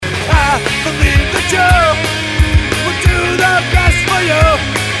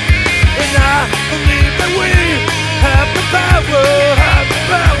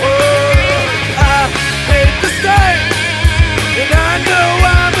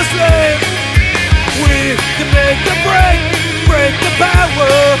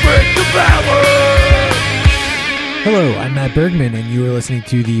Matt Bergman, and you are listening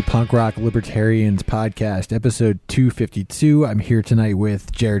to the Punk Rock Libertarians podcast, episode 252. I'm here tonight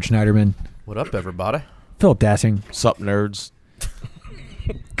with Jared Schneiderman. What up, everybody? Philip Dassing. Sup, nerds?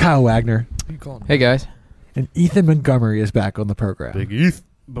 Kyle Wagner. What are you calling me? Hey, guys. And Ethan Montgomery is back on the program. Big Eth.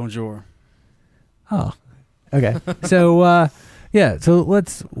 Bonjour. Oh, okay. So, so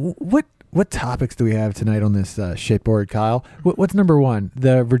let's... What topics do we have tonight on this shitboard, Kyle? What's number one?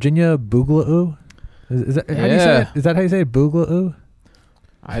 The Virginia Boogaloo? Is that how you say it? Is that how you say it? Boogaloo?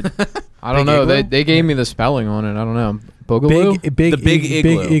 I don't know. Igloo? They gave me the spelling on it. I don't know. Boogaloo? Big Big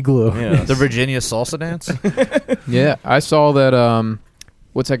Igloo. Big igloo. Yeah. The Virginia salsa dance? Yeah, I saw that.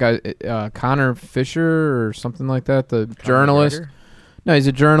 What's that guy? Connor Fisher or something like that. The journalist. McGregor? No, he's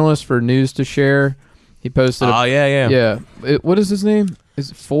a journalist for News to Share. He posted. Oh, yeah. Yeah. What is his name?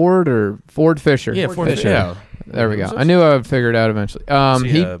 Is it Ford or Ford Fisher? Yeah, Ford Fisher. Yeah. There we go. I knew I would figure it out eventually.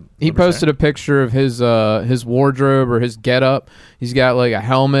 He posted a picture of his wardrobe or his getup. He's got like a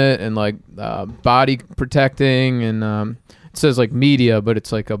helmet and like body protecting, and it says like media, but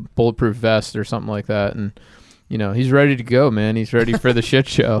it's like a bulletproof vest or something like that. And you know, he's ready to go, man. He's ready for the shit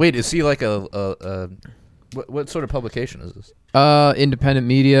show. Wait, is he like what sort of publication is this? Independent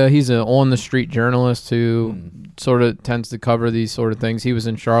media. He's an on-the-street journalist who sort of tends to cover these sort of things. He was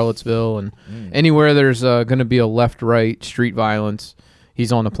in Charlottesville, and anywhere there's going to be a left-right street violence,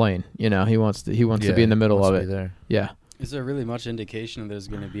 he's on the plane. You know, he wants to be in the middle of it. There. Yeah. Is there really much indication there's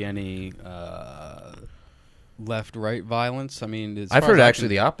going to be any left-right violence? I mean, I've heard actually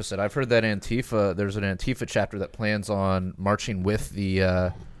the opposite. I've heard that there's an Antifa chapter that plans on marching with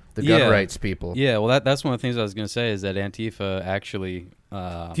the gun rights people. Yeah, well, that's one of the things I was going to say is that Antifa actually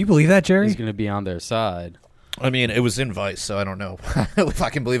Do you believe that, Jerry? is going to be on their side. I mean, it was in Vice, so I don't know if I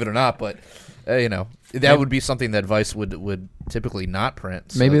can believe it or not, but that would be something that Vice would typically not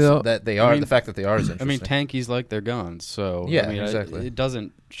print. So Maybe they'll... that they are. The fact that they are is interesting. I mean, tankies like their guns, so yeah, I mean, exactly. It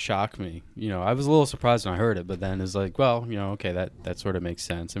doesn't shock me. You know, I was a little surprised when I heard it, but then it's like, well, you know, okay, that sort of makes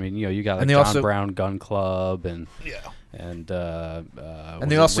sense. I mean, you know, you got like John Brown Gun Club and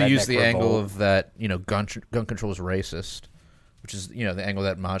they also use the angle of that, you know, gun control is racist, which is, you know, the angle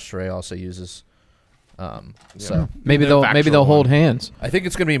that Maj Touré also uses. So maybe they'll hold hands. I think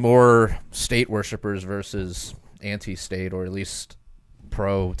it's going to be more state worshipers versus anti-state, or at least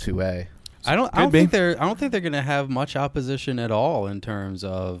pro 2A. I don't think they're going to have much opposition at all in terms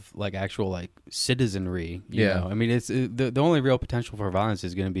of like actual like citizenry. You know? I mean, it's the only real potential for violence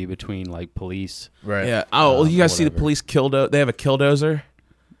is going to be between like police. Right. Yeah. Oh, well, you guys see the police they have a killdozer?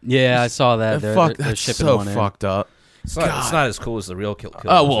 Yeah, I saw that. They're that's shipping so one in. fucked up. It's not as cool as the real killdozer.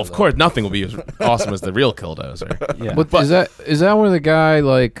 Oh, well, of course, nothing will be as awesome as the real killdozer. Yeah. But is that where the guy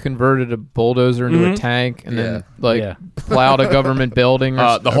like converted a bulldozer into a tank and then plowed a government building?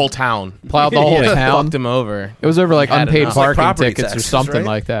 Or The whole town. Plowed the whole town. Fucked him over. It was over like unpaid parking property tickets taxes, or something right?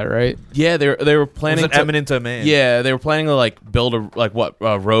 like that, right? Yeah, they were planning Was it eminent domain? Yeah, they were planning to like build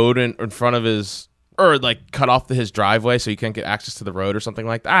a road in front of his, or like cut off his driveway so you can't get access to the road or something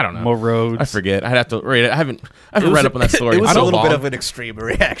like that. I don't know. More roads. I forget. I'd have to read it. I haven't read up on that story. It was so a little long. bit of an extreme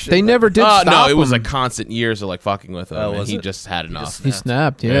reaction. They never did stop No, it was him. like constant years of like fucking with him, and was he it? just had enough. He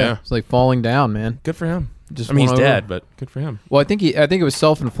snapped. Yeah. Yeah. It's like falling down, man. Good for him. Just I mean, he's went over. dead, but good for him. Well, I think it was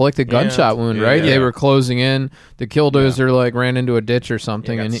self-inflicted gunshot wound, yeah, right? yeah. They were closing in. The killdozer like ran into a ditch or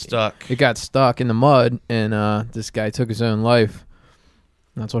something, and stuck. it got stuck in the mud, and this guy took his own life.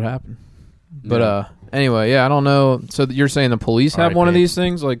 That's what happened. But anyway, I don't know. So you're saying the police have one of these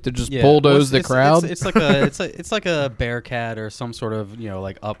things, like to just bulldoze the crowd? It's like a Bearcat or some sort of, you know,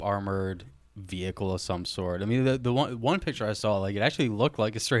 like up armored vehicle of some sort. I mean, the one picture I saw, like it actually looked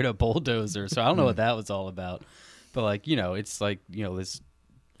like a straight up bulldozer. So I don't know what that was all about. But like, you know, it's like, you know, this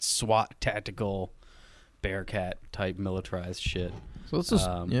SWAT tactical Bearcat type militarized shit. So let's just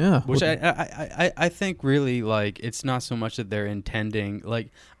Which I think really, like, it's not so much that they're intending,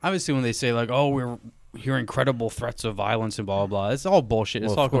 like, obviously when they say like, oh, we're hearing credible threats of violence and blah blah blah, it's all bullshit.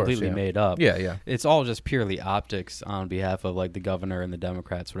 It's all completely made up. Yeah. It's all just purely optics on behalf of like the governor and the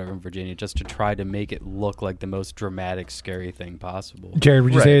Democrats, whatever, in Virginia, just to try to make it look like the most dramatic, scary thing possible. Jared,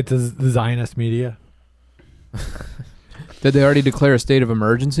 would you say it's the Zionist media? Did they already declare a state of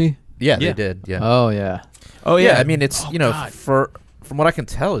emergency? Yeah, they did. Yeah. Oh yeah. Oh yeah. I mean, it's from what I can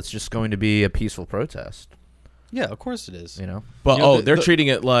tell, it's just going to be a peaceful protest. Yeah, of course it is. You know, But You know, they're treating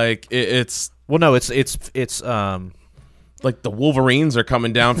it like it's well, no, it's like the Wolverines are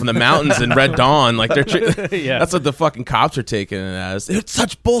coming down from the mountains in Red Dawn. Like that's what the fucking cops are taking it as. It's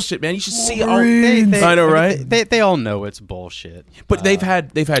such bullshit, man. You should see all. I know, right? They all know it's bullshit. But they've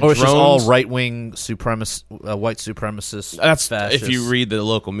had it's drones. just all right wing white supremacists. That's fascists. if you read the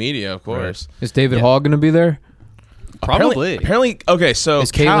local media, of course. Is David Hall going to be there? Probably. Apparently, okay. So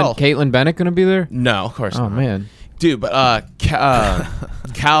Is Caitlin Bennett going to be there? No, of course Oh not. man, Dude, but Cal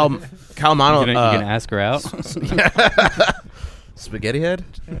Mono. You gonna ask her out? Spaghetti head.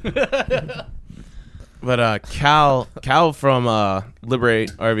 But Cal from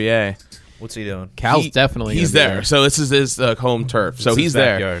Liberate RVA. What's he doing? Cal's definitely He's gonna be there. So this is his home turf. So It's his he's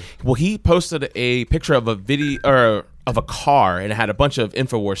there. backyard. Well, he posted a picture of a video or of a car, and it had a bunch of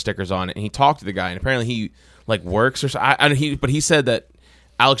InfoWars stickers on it. And he talked to the guy, and apparently he like works or so. But he said that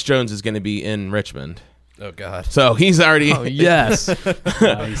Alex Jones is going to be in Richmond. Oh God. So he's already. Oh yes.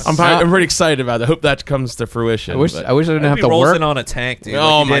 Nice. I'm pretty excited about that. I hope that comes to fruition. I wish but- I didn't have He to rolls work. in on a tank, dude.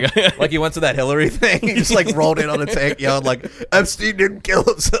 Oh, like he my did- God. Like he went to that Hillary thing. He just like rolled in on a tank, yelling like Epstein didn't kill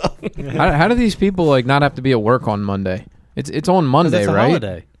himself. How do these people like not have to be at work on Monday? It's on Monday, It's a right?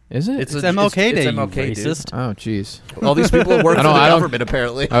 holiday. Is it? It's MLK Day, It's you MLK, dude. racist. Oh jeez. All these people work for the I don't- government,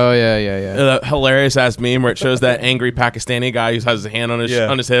 apparently. Oh yeah. A hilarious ass meme where it shows that angry Pakistani guy who has his hand on his Yeah.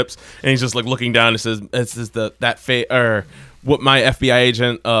 on his hips, and he's just like looking down. And says, "This is or what my FBI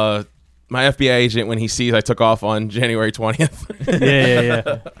agent when he sees I took off on January 20th."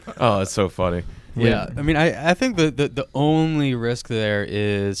 Yeah. Oh, it's so funny. Yeah, I mean, I think the only risk there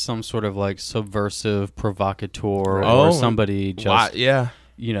is some sort of like subversive provocateur or somebody just yeah.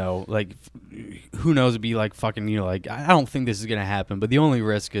 you know, like who knows, it'd be like fucking, you know, like I don't think this is gonna happen, but the only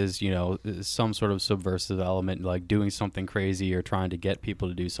risk is, you know, some sort of subversive element, like doing something crazy or trying to get people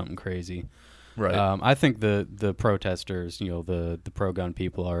to do something crazy. Right. I think the protesters, you know, the pro gun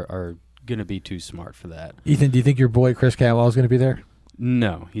people are gonna be too smart for that. Ethan, do you think your boy Chris Cantwell is going to be there?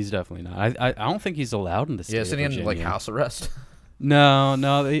 No, he's definitely not. I don't think he's allowed in the state. Yeah, of isn't he in like Virginia. house arrest? No.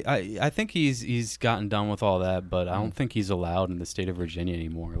 I think he's gotten done with all that, but I don't think he's allowed in the state of Virginia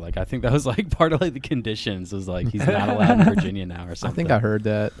anymore. Like I think that was like part of like the conditions was like he's not allowed in Virginia now or I something. think I heard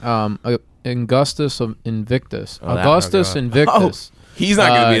that. Augustus of Invictus. Oh, that- Augustus oh, God. Invictus. He's not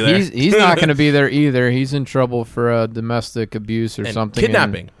going to be there. He's not going to be there either. He's in trouble for domestic abuse or And something.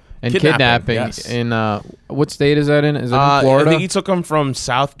 kidnapping. And Kidnapping, kidnapping. yes. In what state is that in? Is it in I Florida? think he took him from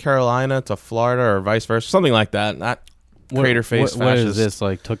South Carolina to Florida or vice versa, something like that. Not crater face What is fascist. this?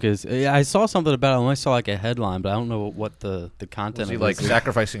 Like took his? Yeah, I saw something about it. I only saw like a headline, but I don't know what the content. Was he of like it is.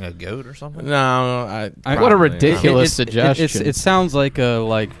 sacrificing a goat or something? No, I- What a probably- ridiculous suggestion. It sounds like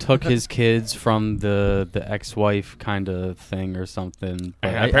took his kids from the ex-wife kind of thing or something.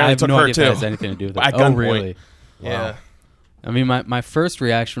 But Yeah, I apparently have took no her idea if that too. has anything to do with it. At Oh, gunpoint. really? Yeah. I mean, my first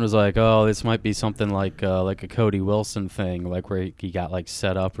reaction was like, oh, this might be something like a Cody Wilson thing, like where he got like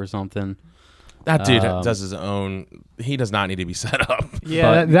set up or something. That dude Um, does his own. He does not need to be set up.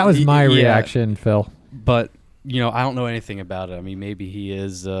 Yeah, But- that was my yeah. reaction, Phil. But you know, I don't know anything about it. I mean, maybe he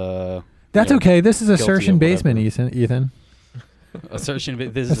is. That's you know, okay. This is guilty assertion of basement, whatever. Ethan. Assertion.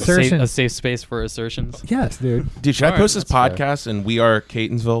 This is Assertion. a safe space for assertions. Yes, dude. Dude, should I All right, post this that's fair. podcast in We Are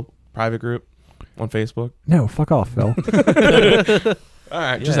Catonsville private group on Facebook? No, fuck off, Phil. All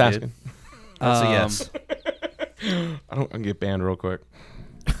right, Yeah, just dude. asking. That's a Um, yes. I can get banned real quick.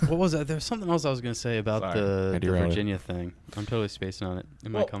 What was that? There's something else I was going to say about Sorry, I the derailed it. Virginia thing. I'm totally spacing on it. It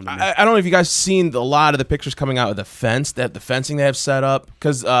might Well, come to me. I don't know if you guys seen a lot of the pictures coming out of the fence, the fencing they have set up.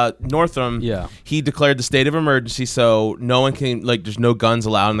 Because Northam, Yeah. he declared the state of emergency, so no one can, like, there's no guns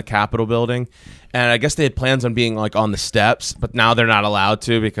allowed in the Capitol building. And I guess they had plans on being, like, on the steps, but now they're not allowed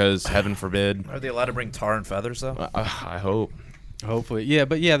to because, heaven forbid. Are they allowed to bring tar and feathers though? I hope. Hopefully, yeah,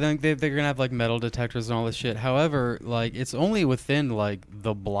 but yeah, then they're gonna have like metal detectors and all this shit. However, like it's only within like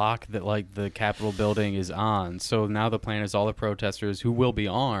the block that like the Capitol building is on. So now the plan is all the protesters who will be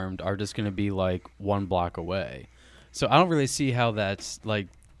armed are just gonna be like 1 block away. So I don't really see how that's like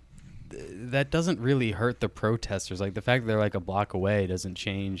that doesn't really hurt the protesters. Like the fact that they're like a block away doesn't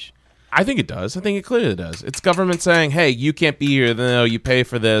change. I think it does. I think it clearly does. It's government saying, "Hey, you can't be here. No, you pay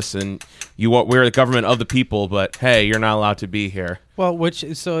for this, and we're the government of the people. But hey, you're not allowed to be here." Well,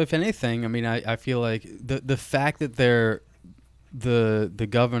 so if anything, I mean, I feel like the fact that they're the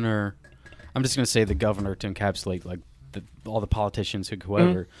governor, I'm just going to say the governor to encapsulate like all the politicians,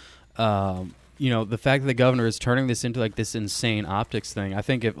 whoever, you know, the fact that the governor is turning this into like this insane optics thing, I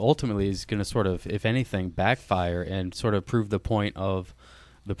think it ultimately is going to sort of, if anything, backfire and sort of prove the point of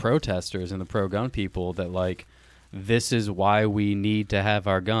the protesters and the pro-gun people that like this is why we need to have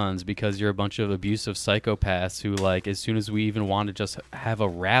our guns, because you're a bunch of abusive psychopaths who like as soon as we even want to just have a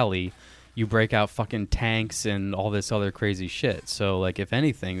rally, you break out fucking tanks and all this other crazy shit. So like if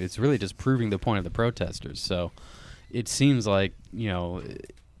anything, it's really just proving the point of the protesters. So it seems like, you know,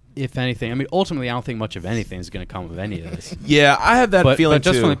 if anything, I mean, ultimately, I don't think much of anything is going to come of any of this. Yeah, I have that feeling but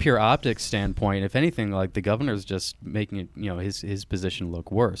just too. from the pure optics standpoint, if anything, like the governor's just making it, his position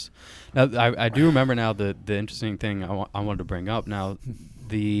look worse. Now, I do remember now the interesting thing I wanted to bring up. Now,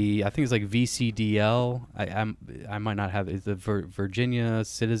 I think it's like VCDL. I might not have it's the Virginia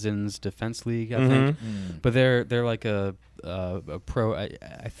Citizens Defense League. I think, but they're like a pro.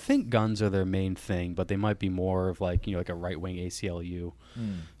 I think guns are their main thing, but they might be more of like like a right wing ACLU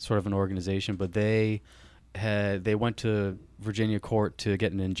sort of an organization. But they went to Virginia court to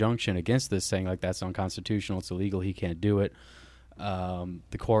get an injunction against this, saying like that's unconstitutional, it's illegal, he can't do it.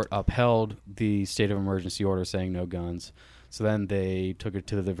 The court upheld the state of emergency order, saying no guns. So then they took it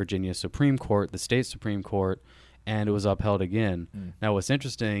to the Virginia Supreme Court, the state Supreme Court, and it was upheld again. Now, what's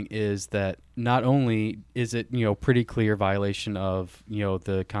interesting is that not only is it pretty clear violation of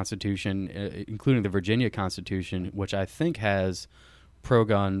the Constitution, including the Virginia Constitution, which I think has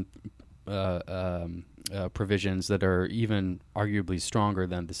pro-gun provisions that are even arguably stronger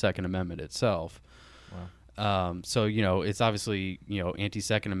than the Second Amendment itself. Wow. So it's obviously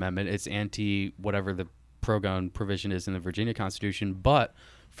anti-Second Amendment. It's anti whatever the pro-gun provision is in the Virginia Constitution, but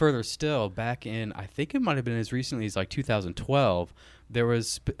further still, back in, I think it might have been as recently as like 2012, there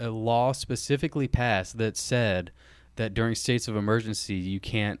was a law specifically passed that said that during states of emergency, you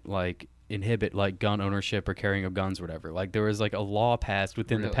can't like inhibit like gun ownership or carrying of guns or whatever. Like there was like a law passed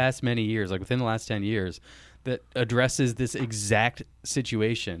within the past many years, like within the last 10 years, that addresses this exact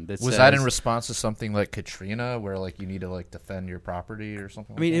situation. That was that in response to something like Katrina, where like you need to like defend your property or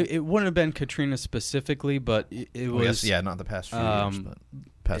something? I mean, it wouldn't have been Katrina specifically, but it was. Yeah, not the past few years, but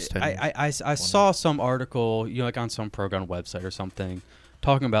past 10 years. I saw some article, like on some pro-gun website or something,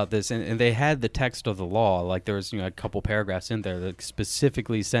 talking about this, and they had the text of the law. Like there was a couple paragraphs in there that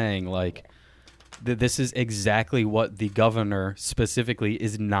specifically saying like this is exactly what the governor specifically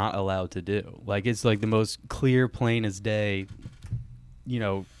is not allowed to do. Like it's like the most clear, plain as day,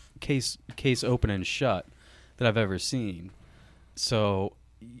 case open and shut that I've ever seen. So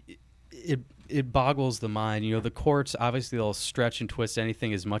it boggles the mind. The courts obviously they'll stretch and twist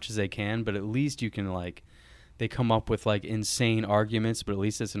anything as much as they can, but at least you can like they come up with like insane arguments, but at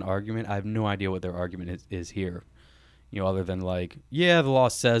least it's an argument. I have no idea what their argument is here. Other than like, yeah, the law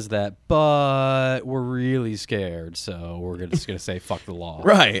says that, but we're really scared, so we're just gonna say fuck the law.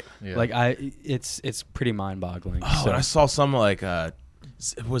 Right. Yeah. Like it's pretty mind-boggling. Oh, and I saw some like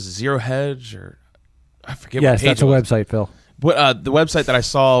was it Zero Hedge or I forget. Yes, what page that's a website, Phil. But the website that I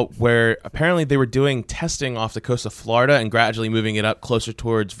saw where apparently they were doing testing off the coast of Florida and gradually moving it up closer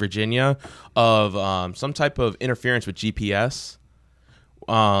towards Virginia of some type of interference with GPS.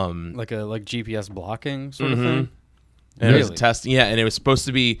 Like GPS blocking sort of thing. And it was testing, and it was supposed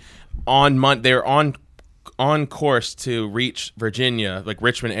to be on they were on course to reach Virginia, like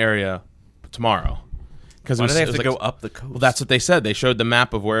Richmond area, tomorrow. Because why do they have to go up the coast? Well, that's what they said. They showed the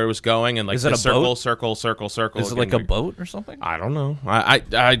map of where it was going, and like is it a circle, boat? circle. Is it like a boat or something? I don't know.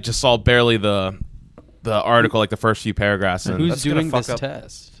 I just saw barely the article, like the first few paragraphs. And who's doing this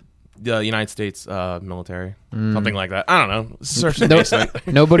test? The United States military, something like that. I don't know. Search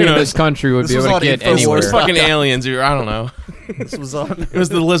Nobody in this country would be able to get anywhere. It's fucking aliens. I don't know. This was on. It was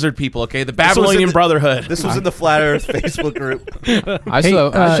the lizard people. Okay, the Babylonian Brotherhood. This was in the Flat Earth Facebook group.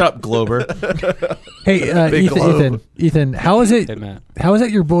 Shut up, Glober. Hey, Ethan, how is it? Hey, Matt. How is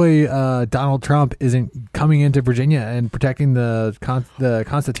it your boy Donald Trump isn't coming into Virginia and protecting the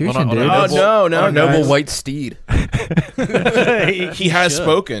Constitution, dude? No, noble white steed. He has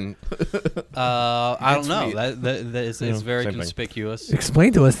spoken. I don't know. That is very conspicuous.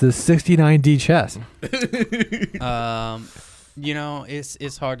 Explain to us this 69D chess.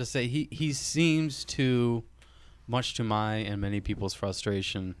 It's hard to say. He seems to, much to my and many people's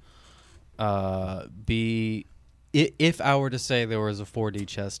frustration, be. If I were to say there was a 4D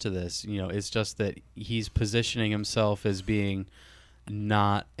chess to this, it's just that he's positioning himself as being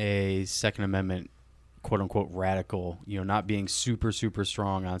not a Second Amendment, quote unquote, radical, not being super, super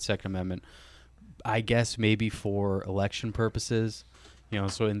strong on Second Amendment. I guess maybe for election purposes,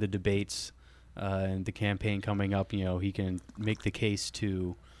 so in the debates and the campaign coming up, he can make the case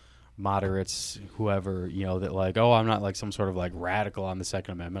to moderates, whoever, that like, oh, I'm not like some sort of like radical on the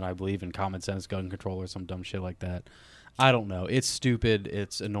Second Amendment. I believe in common sense gun control or some dumb shit like that. I don't know. It's stupid.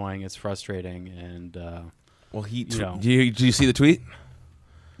 It's annoying. It's frustrating. And well, do you see the tweet?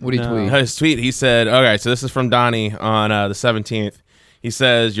 What did he tweet? His tweet. He said, "Okay, so this is from Donnie on the 17th." He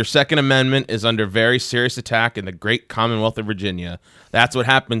says, your Second Amendment is under very serious attack in the great Commonwealth of Virginia. That's what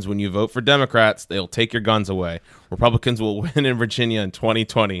happens when you vote for Democrats. They'll take your guns away. Republicans will win in Virginia in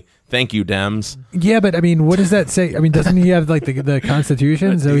 2020. Thank you, Dems. Yeah, but I mean, what does that say? I mean, doesn't he have like the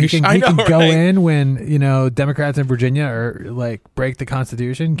Constitution? So he can go right? in when, Democrats in Virginia are like break the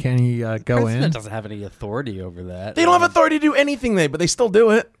Constitution. Can he go President in? doesn't have any authority over that. They don't have authority to do anything, but they still do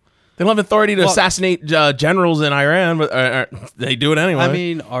it. They don't have authority to assassinate generals in Iran, but they do it anyway. I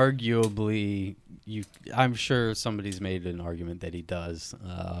mean, arguably, I'm sure somebody's made an argument that he does.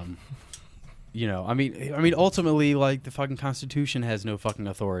 I mean, ultimately, like the fucking Constitution has no fucking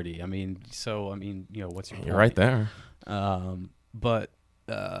authority. I mean, what's your point? You're right there. I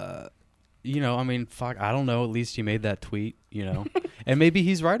mean, fuck, I don't know. At least he made that tweet, and maybe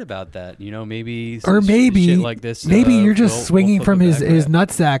he's right about that. Maybe shit like this. Maybe you're just we'll swinging flip from it his back around.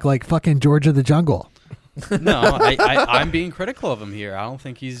 nutsack like fucking George of the Jungle. No, I'm being critical of him here. I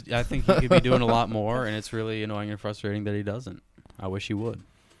think he could be doing a lot more, and it's really annoying and frustrating that he doesn't. I wish he would.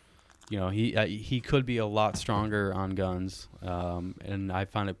 He could be a lot stronger on guns, and I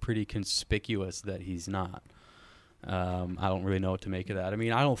find it pretty conspicuous that he's not. I don't really know what to make of that. I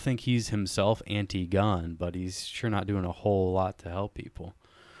mean, I don't think he's himself anti-gun, but he's sure not doing a whole lot to help people.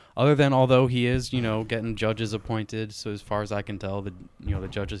 Other than, although he is, getting judges appointed, so as far as I can tell, the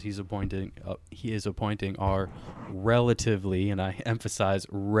judges he is appointing are relatively, and I emphasize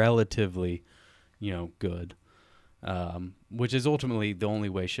relatively, good. Which is ultimately the only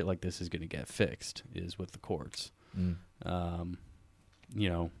way shit like this is going to get fixed is with the courts.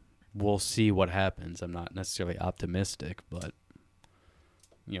 We'll see what happens. I'm not necessarily optimistic, but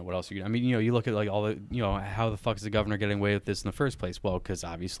what else you look at like all the, how the fuck is the governor getting away with this in the first place? Well, because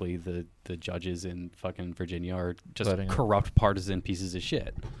obviously the judges in fucking Virginia are just corrupt partisan pieces of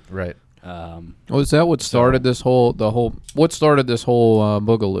shit. Right. Was that what started this whole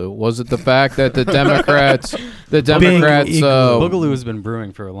boogaloo? Was it the fact that the Democrats boogaloo has been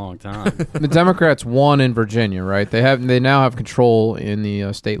brewing for a long time. The Democrats won in Virginia, right? They now have control in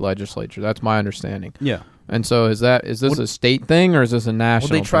the state legislature. That's my understanding. Yeah. And so is this a state thing or is this a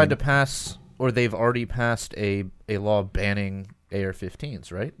national? Well, they tried thing? to pass, or they've already passed a law banning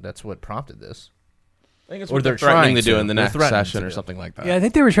AR-15s, right? That's what prompted this. I think it's or what they're they're threatening trying to do in the They're next threatening session to or do. something like that. Yeah, I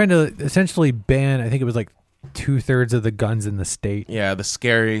think they were trying to essentially ban. I think it was like 2/3 of the guns in the state. Yeah, the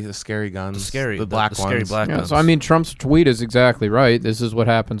scary guns, the black scary ones. black Yeah, guns. so I mean, Trump's tweet is exactly right. This is what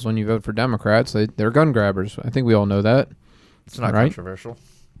happens when you vote for Democrats. They're gun grabbers. I think we all know that. It's not right? controversial.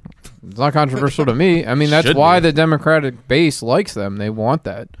 It's not controversial to me. I mean, that's Should why be. the Democratic base likes them. They want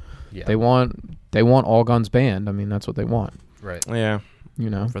that. Yeah. They want all guns banned. I mean, that's what they want. Right. Yeah,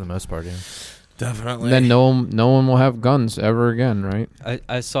 For the most part, yeah. definitely. Then no one will have guns ever again, right?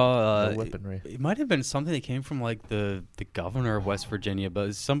 I saw No weaponry. it might have been something that came from like the governor of West Virginia,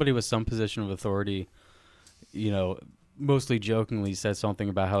 but somebody with some position of authority, mostly jokingly said something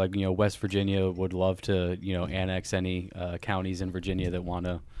about how like West Virginia would love to annex any counties in Virginia that want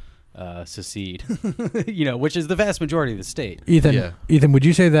to secede, which is the vast majority of the state. Ethan, would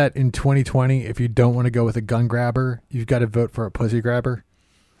you say that in 2020, if you don't want to go with a gun grabber, you've got to vote for a pussy grabber?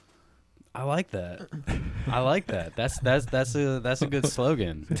 I like that. That's a good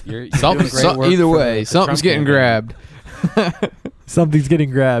slogan. You're Something, doing great work either for way, the something's Trump getting campaign. grabbed. Something's getting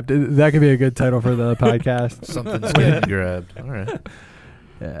grabbed. That could be a good title for the podcast. Something's getting grabbed. All right.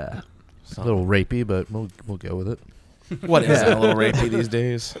 Yeah. A little rapey, but we'll go with it. What is a little rapey these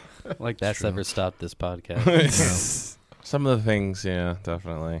days? Like that's ever stopped this podcast. Some of the things, yeah,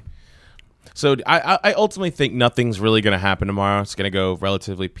 definitely. So I ultimately think nothing's really going to happen tomorrow. It's going to go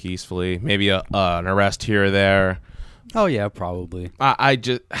relatively peacefully. Maybe an arrest here or there. Oh yeah, probably.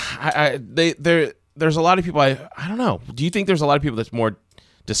 There's a lot of people. I don't know. Do you think there's a lot of people that's more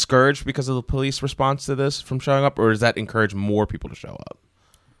discouraged because of the police response to this from showing up, or does that encourage more people to show up?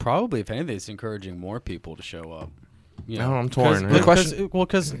 Probably, if anything, it's encouraging more people to show up. I'm torn.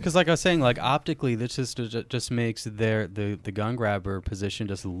 Because like I was saying, like optically, this just makes the gun grabber position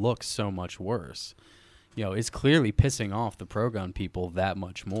just look so much worse. It's clearly pissing off the pro-gun people that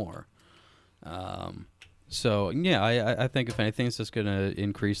much more. So yeah, I think if anything, it's just going to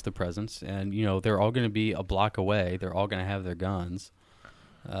increase the presence, and they're all going to be a block away. They're all going to have their guns.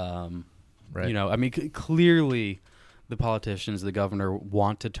 Right. I mean, clearly. The politicians, the governor,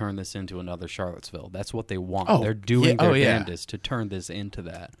 want to turn this into another Charlottesville. That's what they want. They're doing their damnedest to turn this into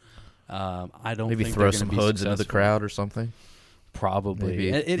that. I don't maybe think throw they're some gonna be hoods into the successful. crowd or something.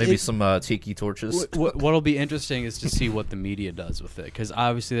 Probably. Maybe some tiki torches. What'll be interesting is to see what the media does with it, because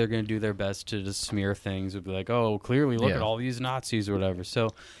obviously they're going to do their best to just smear things and be like, "Oh, clearly, look at all these Nazis" or whatever. So,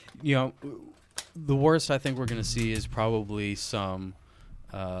 the worst I think we're going to see is probably some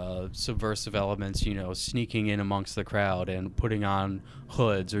subversive elements, sneaking in amongst the crowd and putting on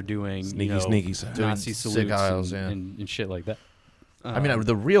hoods or doing sneaky Nazi salutes yeah. and shit like that. I mean,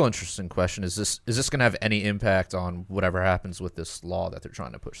 the real interesting question is this going to have any impact on whatever happens with this law that they're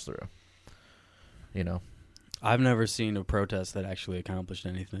trying to push through? I've never seen a protest that actually accomplished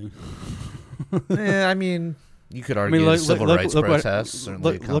anything. Yeah, I mean, you could argue civil rights protests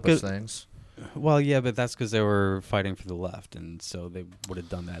certainly accomplished things. Well, yeah, but that's because they were fighting for the left, and so they would have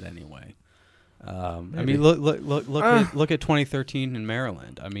done that anyway. I mean, look at 2013 in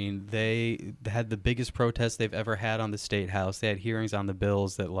Maryland. I mean, they had the biggest protest they've ever had on the state house. They had hearings on the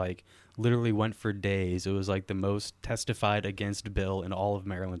bills that literally went for days. It was the most testified against bill in all of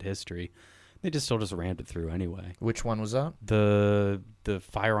Maryland history. They still rammed it through anyway. Which one was that? The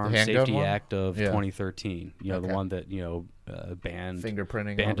Firearms Safety one? Act of Yeah. 2013. The Okay. one that banned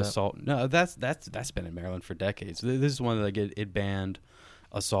Fingerprinting, banned all that? assault. No, that's been in Maryland for decades. This is one that it banned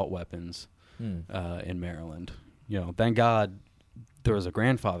assault weapons in Maryland. Thank God there was a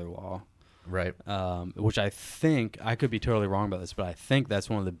grandfather law, Right. which I think, I could be totally wrong about this, but I think that's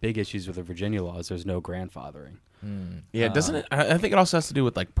one of the big issues with the Virginia law is there's no grandfathering. Yeah, doesn't it? I think it also has to do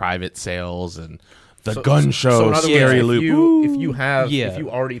with private sales and the So- gun so show, in other scary words, loop. if Yeah.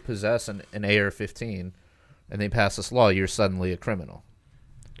 you already possess an AR-15 and they pass this law, you're suddenly a criminal,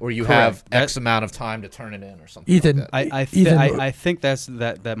 or you have Correct. X amount of time to turn it in, or something. Ethan, like that. I think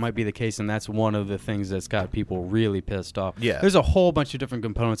that might be the case, and that's one of the things that's got people really pissed off. Yeah. There's a whole bunch of different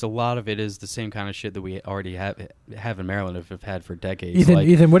components. A lot of it is the same kind of shit that we already have in Maryland, if have had for decades.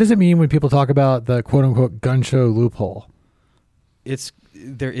 Ethan, what does it mean when people talk about the quote unquote gun show loophole?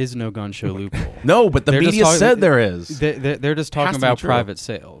 There is no gun show loophole. No, but the They're just media talking- said there is. They're just Has talking to be about true. private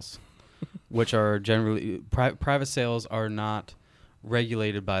sales, which are generally private sales are not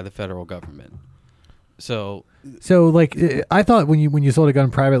regulated by the federal government. So I thought when you sold a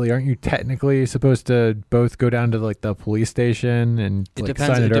gun privately, aren't you technically supposed to both go down to the police station and it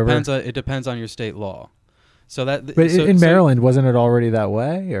depends. sign it over? It depends on your state law. So that, But so, in so Maryland, wasn't it already that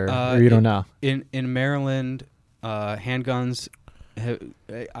way, or you don't know? In Maryland, handguns.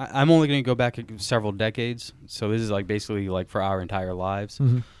 I'm only going to go back several decades, so this is basically for our entire lives.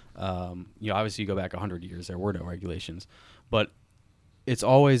 Obviously you go back 100 years, there were no regulations, but it's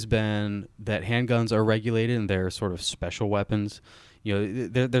always been that handguns are regulated and they're sort of special weapons.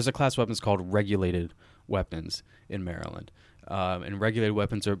 There's a class of weapons called regulated weapons in Maryland, and regulated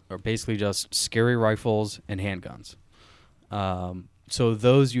weapons are basically just scary rifles and handguns. So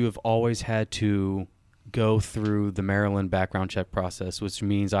those you have always had to go through the Maryland background check process, which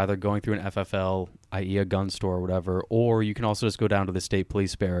means either going through an FFL, i.e. a gun store or whatever, or you can also just go down to the state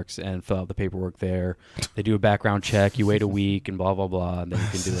police barracks and fill out the paperwork there. They do a background check, you wait a week and blah, blah, blah, and then you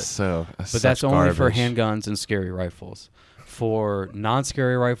can do it. But that's only for handguns and scary rifles. For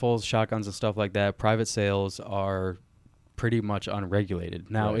non-scary rifles, shotguns and stuff like that, private sales are pretty much unregulated.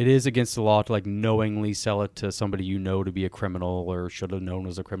 Now, Right. It is against the law to knowingly sell it to somebody to be a criminal or should have known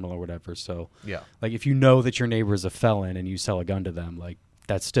was a criminal or whatever. So, Yeah. if you know that your neighbor is a felon and you sell a gun to them,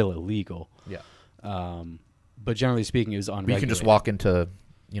 that's still illegal. Yeah. But generally speaking, it was unregulated. But you can just walk into,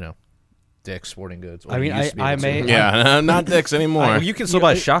 Dick's Sporting Goods. or I mean, you used to be I able to. may- Yeah, not Dick's anymore. You can still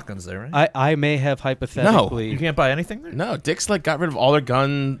buy shotguns there, right? I may have hypothetically. You can't buy anything there. No, Dick's got rid of all their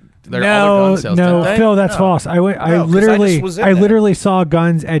gun. All their No, gun sales. no, didn't they? Phil, that's No. false. I 'cause I just was in there. literally saw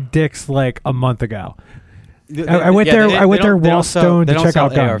guns at Dick's a month ago. They- I went there- they I went there don't- they while don't sell- stoned they to don't check sell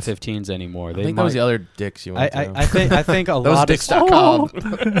out guns. AR-15s anymore. I think that was the other Dick's you went to. I think a That was lot Dicks.com.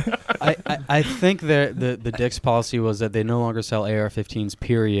 I think the Dick's policy was that they no longer sell AR-15s.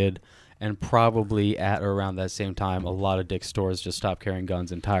 Period. And probably at or around that same time, a lot of Dick's stores just stopped carrying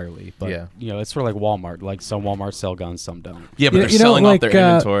guns entirely. But Yeah. it's sort of like Walmart. Some Walmarts sell guns, some don't. Yeah, but they're selling off their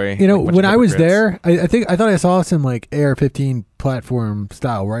inventory. Like, when I was hypocrites. there, I thought I saw some AR-15 platform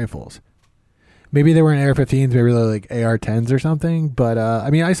style rifles. Maybe they weren't AR-15s, maybe they were AR-10s or something. But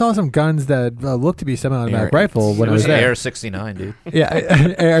I saw some guns that looked to be semi-automatic rifle when It I was was an there. AR-69, dude. Yeah,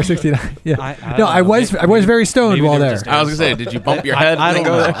 AR-69. Yeah, I no, don't I know. was Maybe very stoned maybe while they were there. just I was gonna say, did you bump your head? I and don't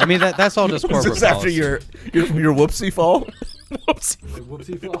go know. there? I mean, that's all just corporate Just after policy. your whoopsie fall.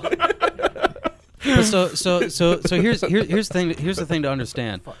 So here's the thing to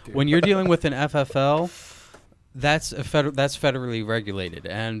understand. When you're dealing with an FFL, that's federally regulated,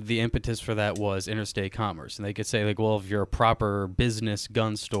 and the impetus for that was interstate commerce. And they could say well, if you're a proper business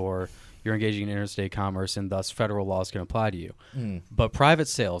gun store, you're engaging in interstate commerce, and thus federal laws can apply to you. But private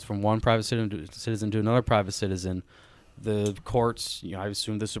sales from one private citizen to another private citizen, the courts, I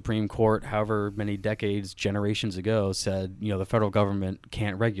assume the Supreme Court, however many decades, generations ago, said, the federal government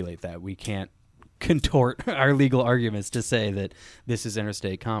can't regulate that. We can't contort our legal arguments to say that this is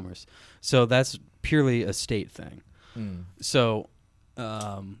interstate commerce. So that's purely a state thing. So,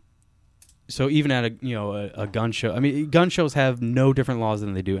 so even at a gun show, I mean, gun shows have no different laws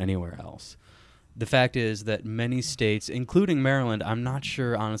than they do anywhere else. The fact is that many states, including Maryland, I'm not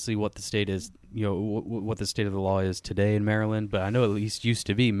sure honestly what the state is, what the state of the law is today in Maryland, but I know at least used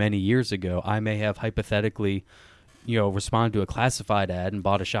to be many years ago. I may have hypothetically, responded to a classified ad and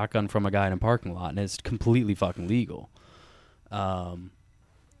bought a shotgun from a guy in a parking lot, and it's completely fucking legal. And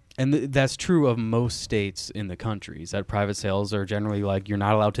that's true of most states in the country, is that private sales are generally like, you're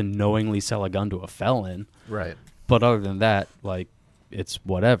not allowed to knowingly sell a gun to a felon. Right. But other than that, like, it's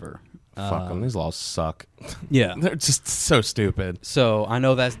whatever. Fuck them. These laws suck. Yeah. They're just so stupid. So I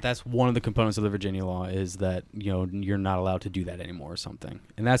know that's one of the components of the Virginia law is that, you're not allowed to do that anymore or something.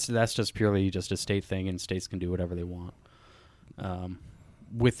 And that's just purely just a state thing, and states can do whatever they want.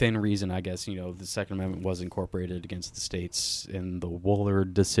 Within reason, I guess, the Second Amendment was incorporated against the states in the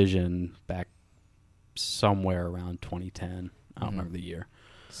Woolard decision back somewhere around 2010. I don't remember the year.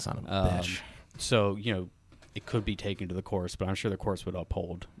 Son of a bitch. So, it could be taken to the courts, but I'm sure the courts would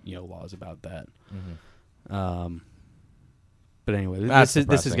uphold, laws about that. But anyway,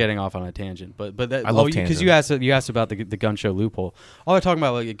 this is getting off on a tangent. But that, I love because you asked about the gun show loophole. All they're talking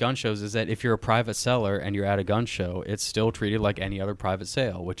about at gun shows is that if you're a private seller and you're at a gun show, it's still treated like any other private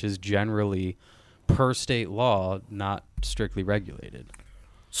sale, which is generally per state law not strictly regulated.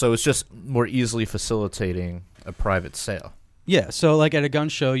 So it's just more easily facilitating a private sale. Yeah, so like at a gun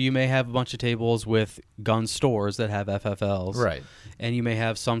show, you may have a bunch of tables with gun stores that have FFLs. Right. And you may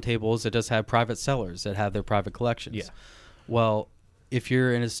have some tables that just have private sellers that have their private collections. Yeah. Well, if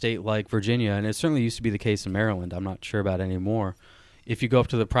you're in a state like Virginia, and it certainly used to be the case in Maryland, I'm not sure about it anymore, if you go up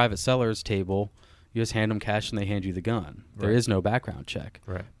to the private sellers table, you just hand them cash and they hand you the gun. Right. There is no background check.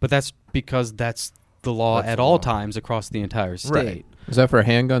 Right. But that's because that's the law at all times across the entire state. Right. Is that for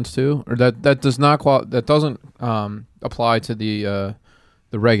handguns too, or that does not that doesn't apply to the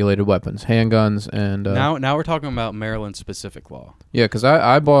regulated weapons, handguns, and now we're talking about Maryland specific law. Yeah, because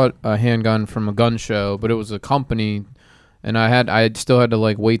I bought a handgun from a gun show, but it was a company, and I still had to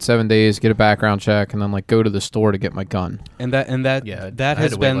like wait 7 days, get a background check, and then like go to the store to get my gun. And that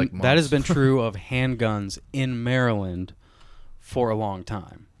has been true of handguns in Maryland for a long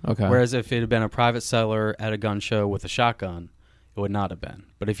time. Okay. Whereas if it had been a private seller at a gun show with a shotgun, it would not have been.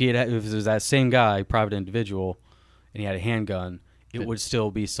 But if it was that same guy, private individual, and he had a handgun, it would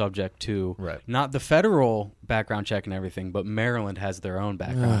still be subject to not the federal background check and everything, but Maryland has their own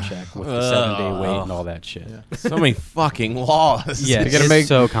background check with the 7-day wait and all that shit. Yeah. So many fucking laws. Yeah, it's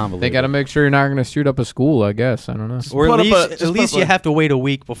so convoluted. They got to make sure you're not going to shoot up a school, I guess. I don't know. Or at least you have to wait a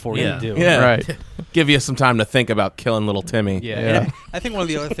week before you do it. Yeah. Right. Give you some time to think about killing little Timmy. Yeah. And I think one of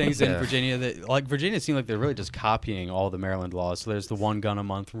the other things in Virginia that, like, Virginia seemed like they're really just copying all the Maryland laws. So there's the 1 gun a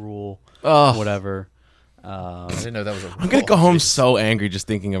month rule, whatever. I didn't know that was a rule. I'm going to go home so angry just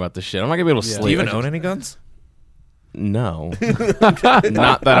thinking about this shit. I'm not going to be able to sleep. Do you even own any guns? No.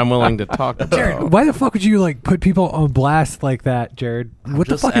 Not that I'm willing to talk about. Jared, why the fuck would you like put people on blast like that, Jared? What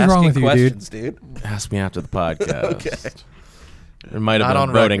the fuck is wrong with you, dude? Ask me after the podcast. Okay. It might have Not been a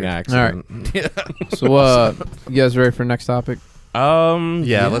on boating record. accident. So, you guys ready for next topic?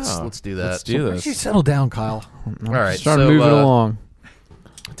 Yeah, let's do that. Let's do Why this. don't you settle down, Kyle? All right. Start so, moving along.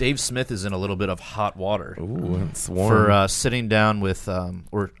 Dave Smith is in a little bit of hot water Ooh, it's warm. for sitting down with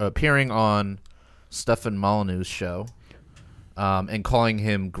or appearing on Stefan Molyneux's show and calling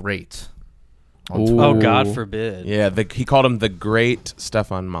him great. on Twitter. Oh, God forbid. Yeah, he called him the great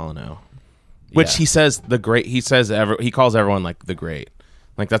Stefan Molyneux, which he says the great. He says he calls everyone like the great.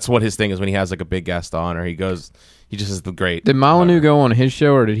 Like that's what his thing is when he has like a big guest on, or he just says the great. Did Molyneux go on his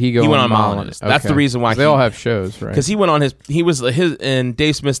show, or did he go? He went on Molyneux's? That's the reason why they all have shows, right? Because he went on he was in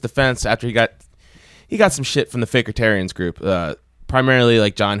Dave Smith's defense after he got some shit from the Fakertarians group, primarily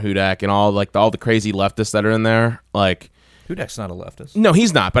like John Hudak and all the crazy leftists that are in there. Like Hudak's not a leftist. no,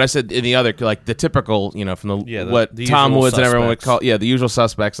 he's not. But I said in the other like the typical, from what the Tom usual Woods and everyone would suspects. call the usual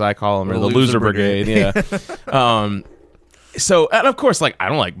suspects. I call them or the loser loser brigade. Yeah. So and of course, like I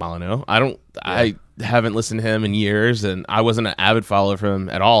don't like Molyneux. I haven't listened to him in years, and I wasn't an avid follower of him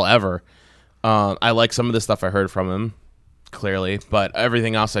at all ever. I like some of the stuff I heard from him, clearly, but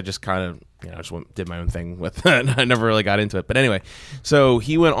everything else I just kind of just did my own thing with it. I never really got into it. But anyway, so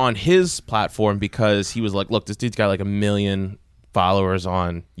he went on his platform because he was like, look, this dude's got like 1 million followers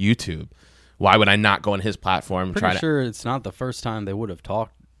on YouTube. Why would I not go on his platform? Pretty sure it's not the first time they would have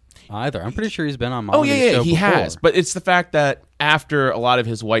talked either. I'm pretty sure he's been on Oh Molyneux's yeah, show he before. has. But it's the fact that after a lot of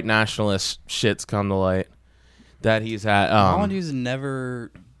his white nationalist shits come to light, that he's had. Molyneux's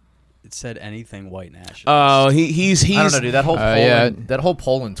never said anything white nationalist. Oh, he's I don't know, dude. That whole yeah.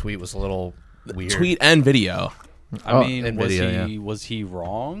 Poland tweet was a little weird. tweet and video. I mean, and was video, he was he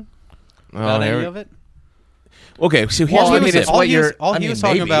wrong Oh, about any here- of it? Okay, so here's Well, what I he mean, it's said. what you're. All I he mean, was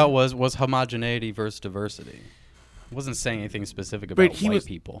talking maybe. about was homogeneity versus diversity. He wasn't saying anything specific about But he white was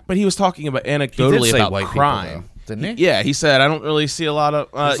people. But he was talking about He did anecdotally say about white people, crime, though, didn't he? Yeah, he said I don't really see a lot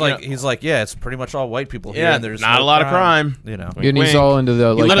of. He's like, yeah, it's pretty much all white people here. Yeah, and there's not no a lot of crime. You know. And he's all into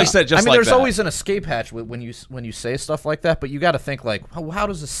the He like. literally said just I mean, like there's that. always an escape hatch when you say stuff like that, but you got to think like, how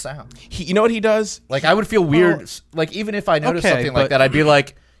does this sound? You know what he does? Like, I would feel weird. Like, even if I noticed okay, something like but- that, I'd be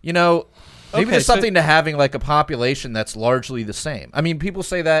like, maybe Okay, there's so- something to having like a population that's largely the same. I mean, people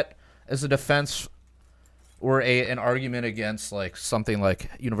say that as a defense or an argument against like something like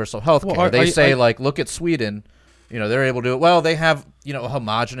universal health care. Well, They say like, look at Sweden. They're able to do it. Well, they have a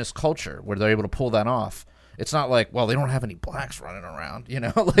homogenous culture where they're able to pull that off. It's not like, well, they don't have any blacks running around.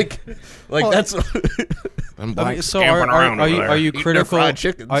 Like that's. I'm I mean, so are you critical? Fried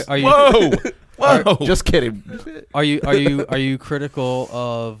chickens. Are you Whoa, whoa! Just kidding. are you critical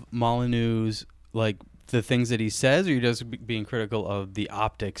of Molyneux's like the things that he says, or are you just being critical of the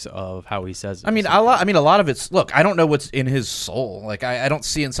optics of how he says it? I mean, a lot of it's look. I don't know what's in his soul. Like, I don't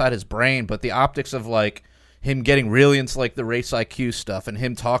see inside his brain, but the optics of like him getting really into like the race IQ stuff, and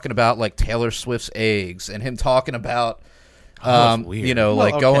him talking about like Taylor Swift's eggs, and him talking about, that's weird.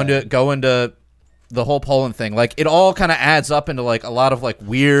 going to the whole Poland thing. Like, it all kind of adds up into like a lot of like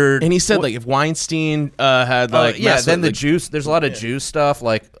weird. And he said like if Weinstein had like then the like, Jews. There's a lot of Jew stuff.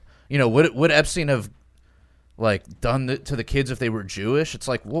 Like, would Epstein have like done to the kids if they were Jewish? It's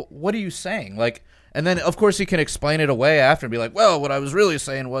like, what are you saying? Like, and then of course he can explain it away after and be like, well, what I was really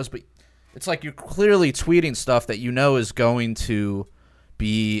saying was, but it's like you're clearly tweeting stuff that is going to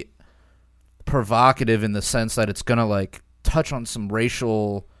be provocative in the sense that it's going to like touch on some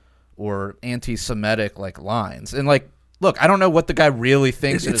racial or anti-Semitic like lines. And like, look, I don't know what the guy really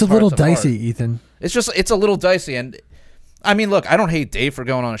thinks. It's a little dicey, Ethan. It's a little dicey. And I mean, look, I don't hate Dave for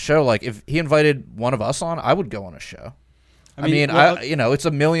going on a show. Like, if he invited one of us on, I would go on a show. I mean, it's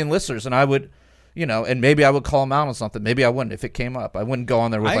 1 million listeners, and I would, and maybe I would call him out on something. Maybe I wouldn't if it came up. I wouldn't go on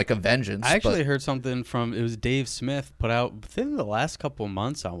there with like a vengeance. I actually heard something it was Dave Smith put out within the last couple of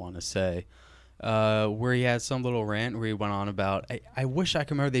months, I want to say, where he had some little rant where he went on about, I wish I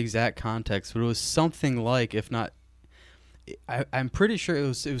could remember the exact context, but it was something like, if not, I'm pretty sure it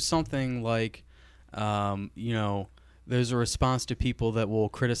was something like, there's a response to people that will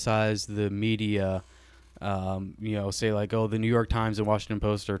criticize the media, say like, oh, the New York Times and Washington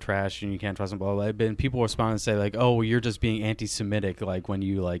Post are trash and you can't trust them, blah, blah, blah. But people respond and say like, oh, well, you're just being anti-Semitic, like when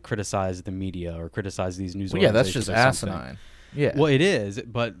you like criticize the media or criticize these news organizations. That's just or something. asinine. Yeah. Well, it is,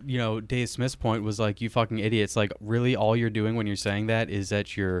 but Dave Smith's point was like, you fucking idiots. Like, really, all you're doing when you're saying that is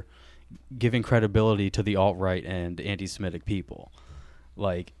that you're giving credibility to the alt-right and anti-Semitic people.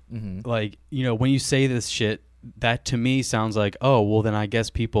 Like, when you say this shit, that to me sounds like, oh, well, then I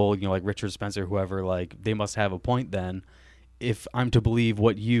guess people, like Richard Spencer, whoever, like, they must have a point then, if I'm to believe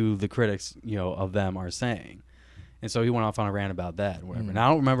what you, the critics, of them are saying. And so he went off on a rant about that. Whatever. And I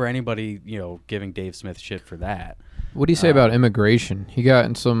don't remember anybody, giving Dave Smith shit for that. What do you say about immigration? He got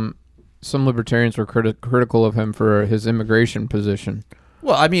in some libertarians were critical of him for his immigration position.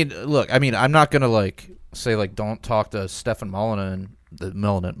 Well, I mean, look, I'm not gonna like say like don't talk to Stefan Molyneux.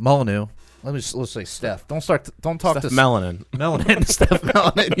 Let's say Steph. Don't talk Steph to Melanin. Melanin. Steph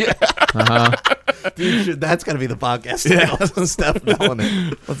Melanin. Yeah. Dude, that's gonna be the podcast title. Steph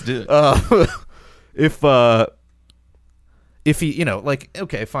Melanin. Let's do it. If he,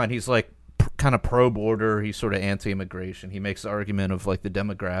 okay, fine. He's like kind of pro-border. He's sort of anti-immigration. He makes the argument of like the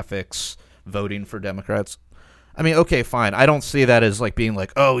demographics voting for Democrats. I mean, okay, fine. I don't see that as like being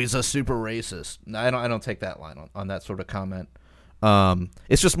like, oh, he's a super racist. I don't take that line on that sort of comment.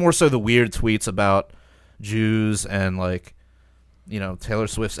 It's just more so the weird tweets about Jews and like, Taylor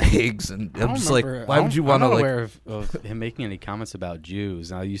Swift's eggs, and I'm just like, why would you want to like? I'm not aware of him making any comments about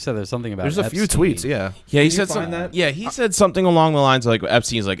Jews. Now you said there's something about. There's a few Epstein. tweets, yeah. Yeah, he said something. Yeah, he said something along the lines of like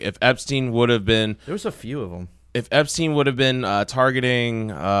Epstein's like if Epstein would have been. There was a few of them. If Epstein would have been targeting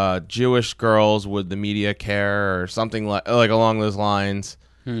Jewish girls, would the media care or something like along those lines?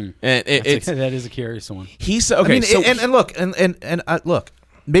 And that is a curious one. He said, okay, look,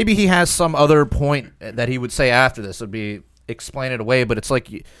 maybe he has some other point that he would say after this would be explain it away, but it's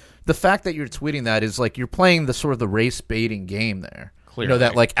like the fact that you're tweeting that is like you're playing the sort of the race baiting game there. Clearly.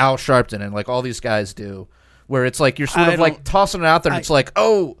 That like Al Sharpton and like all these guys do, where it's like you're sort of like tossing it out there and it's like,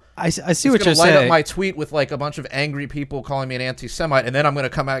 oh, I see what you're light saying. up my tweet with like a bunch of angry people calling me an anti-Semite, and then I'm going to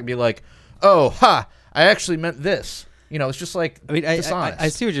come out and be like, oh, I actually meant this. it's just like I mean, dishonest. I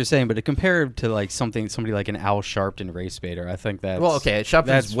see what you're saying, but compared to like somebody like an Al Sharpton race baiter, I think that's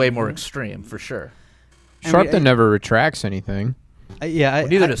Sharpton's way more extreme for sure. Sharpton never retracts anything.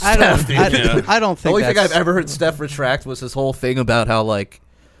 Neither does I Steph. I don't think The only thing that's- I've ever heard Steph retract was his whole thing about how like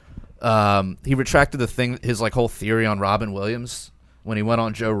he retracted his like whole theory on Robin Williams when he went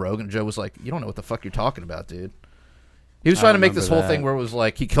on Joe Rogan. Joe was like, "You don't know what the fuck you're talking about, dude." He was trying to make this whole thing where it was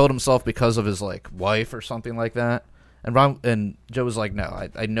like he killed himself because of his like wife or something like that. And Joe was like, "No,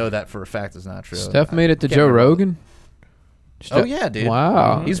 I know that for a fact is not true." Steph made it to can't Joe remember. Rogan? Oh yeah, dude.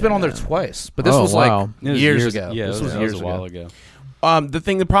 Wow. He's been on there twice, but this Oh, was wow. like It was years ago. Yeah, this was that years a while ago.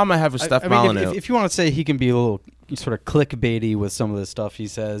 The problem I have with Steph Molyneux, if you want to say he can be a little sort of clickbaity with some of the stuff he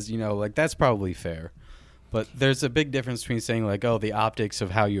says, like that's probably fair. But there's a big difference between saying like, "Oh, the optics of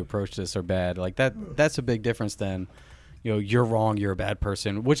how you approach this are bad." Like that's a big difference than, you're wrong, you're a bad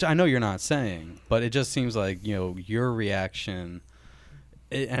person, which I know you're not saying, but it just seems like, your reaction,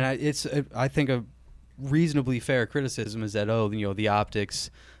 I think a reasonably fair criticism is that, the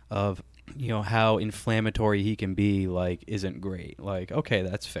optics of, how inflammatory he can be, like, isn't great. Like, okay,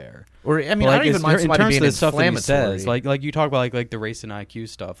 that's fair. Or I mean, But, I don't even mind in somebody terms being of the stuff that he inflammatory. says, like you talk about like the race and IQ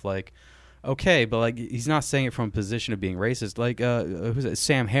stuff, like, okay, but like he's not saying it from a position of being racist. Like, who's it?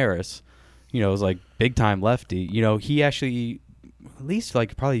 Sam Harris, is like big time lefty. He actually, at least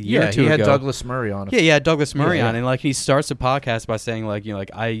like probably a year or two he had ago, Douglas Murray on it. yeah, Douglas Murray Yeah, on, and like he starts the podcast by saying like,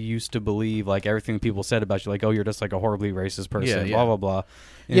 like I used to believe like everything people said about you, like, oh, you're just like a horribly racist person, Yeah. blah blah blah.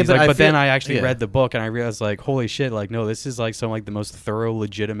 And Yeah, he's but like, I but then feel- I actually yeah. read the book and I realized like, holy shit, like no, this is like some like the most thorough,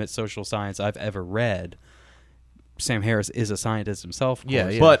 legitimate social science I've ever read. Sam Harris is a scientist himself, of Yeah,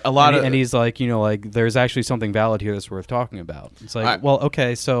 course. yeah. but a lot and, of and he's like, like there's actually something valid here that's worth talking about. It's like, well,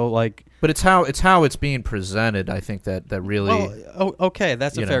 okay, so like, But it's how it's being presented. I think that really. well, okay,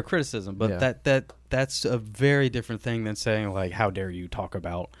 that's a you fair know. criticism, but Yeah. that's a very different thing than saying like, how dare you talk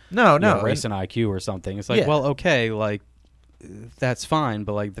about no, race and IQ or something. It's like, Yeah. well, okay, like that's fine,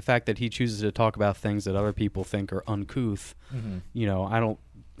 but like the fact that he chooses to talk about things that other people think are uncouth, I don't.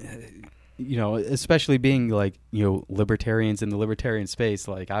 Especially being like, libertarians in the libertarian space,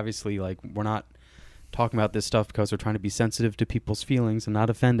 like obviously like we're not talking about this stuff because we're trying to be sensitive to people's feelings and not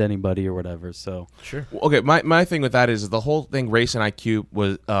offend anybody or whatever. So Sure. Okay, my thing with that is the whole thing, race and IQ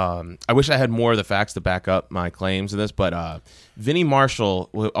was. I wish I had more of the facts to back up my claims in this, but Vinnie Marshall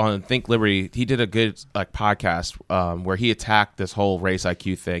on Think Liberty, he did a good podcast where he attacked this whole race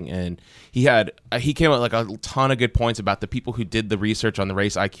IQ thing, and he came up with like a ton of good points about the people who did the research on the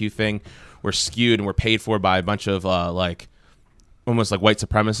race IQ thing were skewed and were paid for by a bunch of like almost like white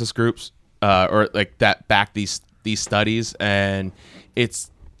supremacist groups. Or like that back these studies, and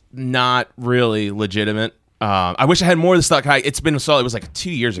it's not really legitimate. I wish I had more of the stuff. It's been so. It was like 2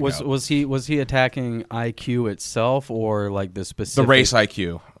 years ago. was he attacking IQ itself or like the specific The race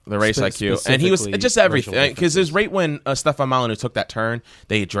IQ. The race IQ, and he was specifically just everything. racial Because it was right when Stefan Molyneux took that turn.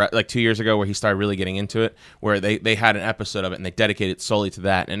 They like 2 years ago, where he started really getting into it. Where they had an episode of it, and they dedicated it solely to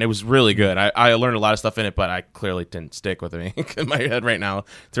that, and it was really good. I learned a lot of stuff in it, but I clearly didn't stick with it in my head right now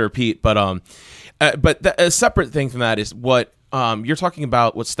to repeat. But a separate thing from that is what you're talking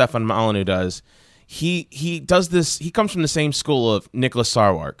about. What Stefan Molyneux does. He does this. He comes from the same school of Nicholas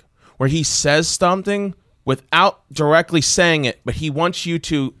Sarwark, where he says something without directly saying it, but he wants it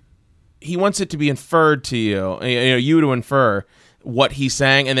to be inferred to you, you to infer what he's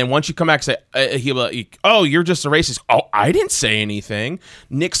saying, and then once you come back and say, he'll be like, oh, you're just a racist. Oh, I didn't say anything.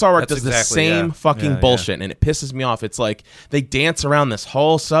 Nick Sarwark does the same fucking bullshit, and it pisses me off. It's like they dance around this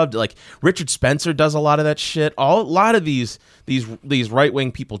whole subject. Like Richard Spencer does a lot of that shit. A lot of these right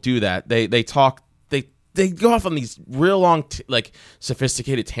wing people do that. They talk. They go off on these real long,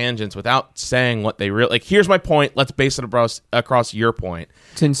 sophisticated tangents without saying what they really like. Here's my point. Let's base it across your point.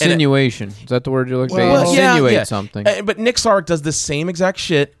 It's insinuation. Is that the word you're looking for? Well, Insinuate something. But Nick Sarwark does the same exact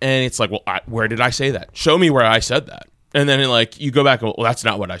shit, and it's like, well, where did I say that? Show me where I said that. And then you go back and well, that's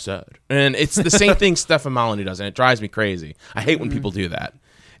not what I said. And it's the same thing Stefan Molyneux does, and it drives me crazy. I hate when people do that.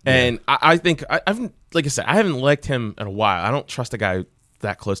 And I think I've like I said, I haven't liked him in a while. I don't trust a guy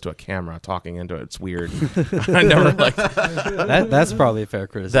that close to a camera talking into it. It's weird. I never liked that. That's probably a fair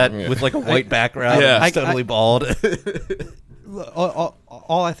criticism. That with like a white background, Yeah. and he's totally bald.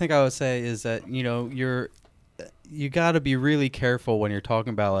 All I think I would say is that you got to be really careful when you're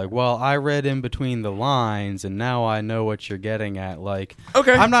talking about like, well, I read in between the lines and now I know what you're getting at. Like,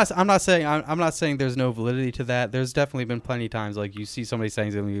 Okay. I'm not saying there's no validity to that. There's definitely been plenty of times like you see somebody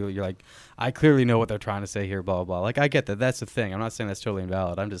saying something, you're like, I clearly know what they're trying to say here, blah, blah, blah. Like, I get that. That's the thing. I'm not saying that's totally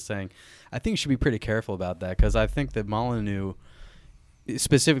invalid. I'm just saying I think you should be pretty careful about that because I think that Molyneux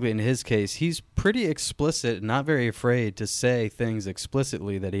specifically in his case, he's pretty explicit, not very afraid to say things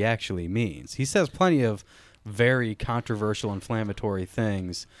explicitly that he actually means. He says plenty of very controversial, inflammatory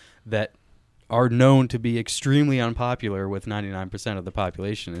things that are known to be extremely unpopular with 99% of the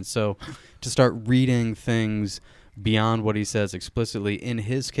population. And so to start reading things beyond what he says explicitly, in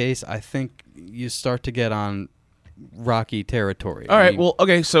his case, I think you start to get on rocky territory. All right, well,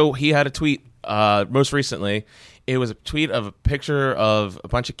 okay, so he had a tweet most recently. It was a tweet of a picture of a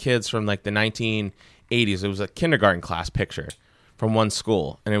bunch of kids from like the 1980s. It was a kindergarten class picture from one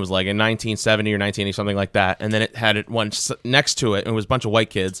school, and it was like in 1970 or 1980, something like that. And then it had one next to it, and it was a bunch of white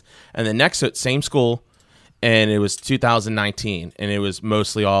kids. And then next to it, same school, and it was 2019, and it was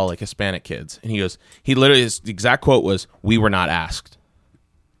mostly all like Hispanic kids. And he literally, his exact quote was, "We were not asked."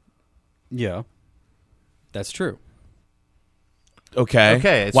 Yeah, that's true.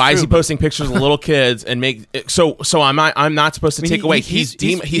 Okay. It's Why is true, he posting pictures of little kids and make so? I'm not supposed to take away. He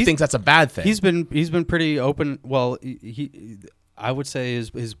thinks that's a bad thing. He's been pretty open. Well, I would say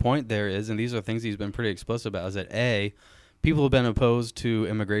his point there is, and these are things he's been pretty explicit about, is that people have been opposed to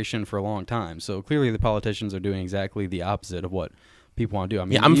immigration for a long time. So clearly, the politicians are doing exactly the opposite of what people want to do. I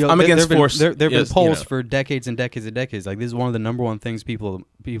mean, I'm against force. There have been polls for decades and decades and decades. Like, this is one of the number one things people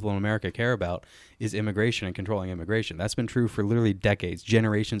in America care about is immigration and controlling immigration. That's been true for literally decades,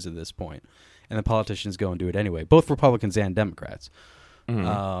 generations at this point. And the politicians go and do it anyway, both Republicans and Democrats.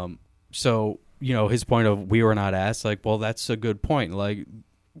 Mm-hmm. So, his point of "we were not asked," like, well, that's a good point. Like,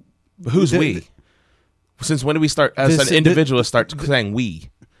 who's we? Since when did we start as an individual start saying we?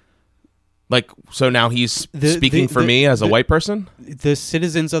 Like, so now he's speaking for me as a white person? The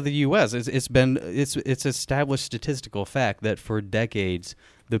citizens of the U.S. It's established statistical fact that for decades,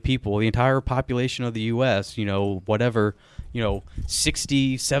 the entire population of the U.S., 60,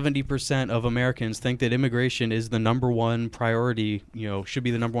 70% of Americans think that immigration is the number one priority, should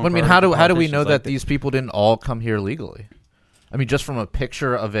be the number one priority. I mean, how do we know that these people didn't all come here legally? I mean, just from a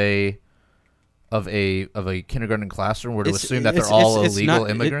picture of a kindergarten classroom, we're to assume that they're all illegal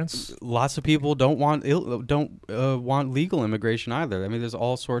immigrants. Lots of people don't want legal immigration either. I mean, there's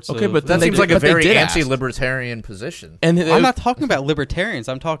all sorts of. Okay, but that seems like a very anti-libertarian position. And I'm not talking about libertarians.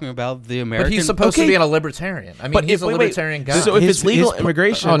 I'm talking about the American. But he's supposed to be a libertarian. I mean, he's a libertarian guy. So if it's legal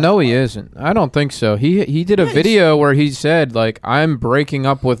immigration, oh no, he isn't. I don't think so. He did a video where he said, like, I'm breaking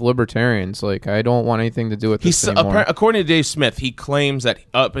up with libertarians. Like, I don't want anything to do with this anymore. According to Dave Smith, he claims that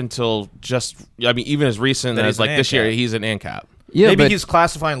up until even as recent as like this year, he's an ANCAP. Yeah, maybe he's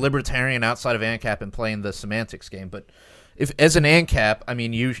classifying libertarian outside of ANCAP and playing the semantics game. But if as an ANCAP, I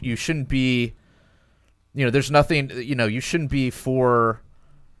mean, you shouldn't be, there's nothing, you shouldn't be for,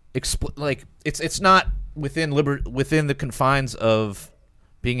 like it's not within the confines of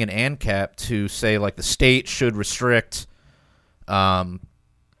being an ANCAP to say like the state should restrict, a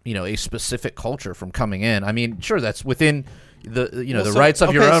specific culture from coming in. I mean, sure, that's within the rights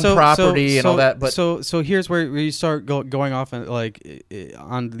of your own property and all that. But so here's where you start going off and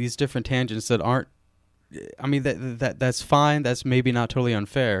on these different tangents that aren't. I mean, that's fine. That's maybe not totally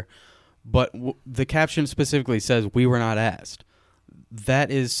unfair, but the caption specifically says "we were not asked." That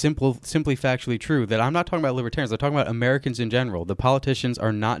is simply factually true. That I'm not talking about libertarians. I'm talking about Americans in general. The politicians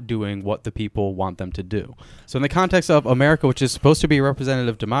are not doing what the people want them to do. So in the context of America, which is supposed to be a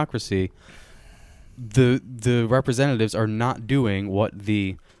representative democracy, the representatives are not doing what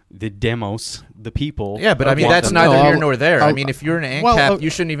the demos, the people. Yeah, but I mean that's neither here nor there. I mean, if you're an ANCAP, you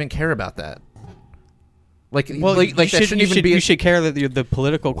shouldn't even care about that. You should care that the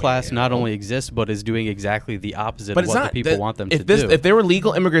political class not only exists but is doing exactly the opposite of what the people want them to do. If there were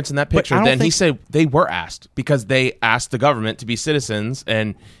legal immigrants in that picture, then he said they were asked because they asked the government to be citizens,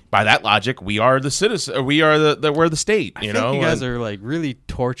 and by that logic, we are the citizen. Or we're the state. I think you guys are like really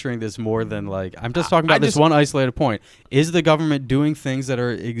torturing this more than like. I'm just talking about this one isolated point. Is the government doing things that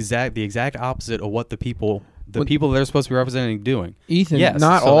are the exact opposite of what the people they're supposed to be representing doing? Ethan, yes,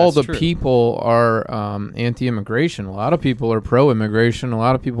 not all the people are anti-immigration. A lot of people are pro-immigration. A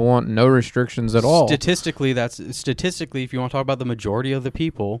lot of people want no restrictions at all. Statistically, if you want to talk about the majority of the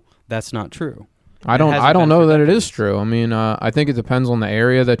people, that's not true. I don't know that it is true. I mean, I think it depends on the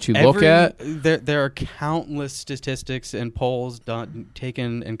area that you look at. There are countless statistics and polls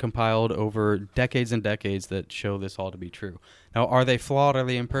taken and compiled over decades and decades that show this all to be true. Now, are they flawed? Are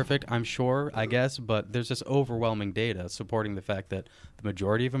they imperfect? I'm sure, I guess, but there's just overwhelming data supporting the fact that the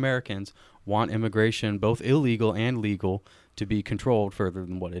majority of Americans want immigration, both illegal and legal, to be controlled further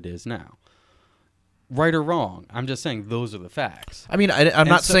than what it is now. Right or wrong, I'm just saying those are the facts. I mean, I'm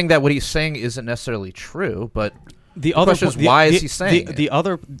not saying that what he's saying isn't necessarily true, but the question is why is he saying it? The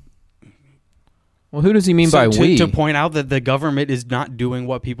other Well, who does he mean by we? To point out that the government is not doing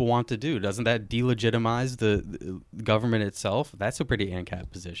what people want to do. Doesn't that delegitimize the government itself? That's a pretty ANCAP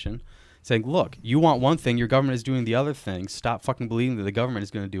position. Saying, look, you want one thing, your government is doing the other thing. Stop fucking believing that the government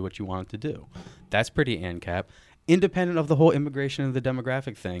is going to do what you want it to do. That's pretty ANCAP. Independent of the whole immigration and the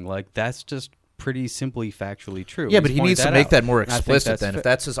demographic thing, like that's just pretty simply factually true. Yeah, but he needs to make that more explicit then, if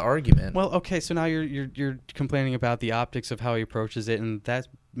that's his argument. Well, okay, so now you're complaining about the optics of how he approaches it, and that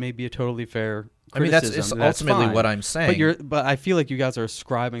may be a totally fair criticism. I mean, that's ultimately fine. what I'm saying. But I feel like you guys are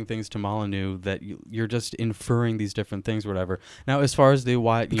ascribing things to Molyneux that you're just inferring these different things, or whatever. Now, as far as the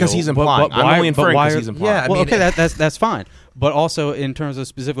why, because he's implying, I'm only inferring because he's implying. Yeah, I well, mean, okay, that's fine. But also in terms of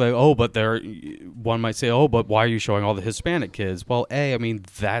specifically, one might say, but why are you showing all the Hispanic kids? Well, I mean,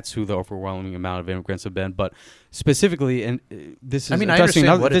 that's who the overwhelming amount of immigrants have been. But specifically, and this is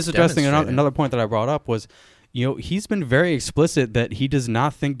addressing another point that I brought up was, he's been very explicit that he does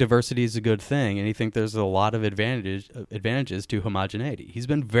not think diversity is a good thing, and he thinks there's a lot of advantages to homogeneity. He's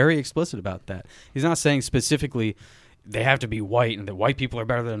been very explicit about that. He's not saying specifically they have to be white and that white people are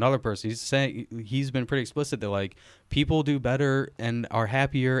better than another person. He's been pretty explicit that like people do better and are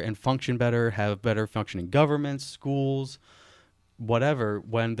happier and function better, have better functioning governments, schools, whatever,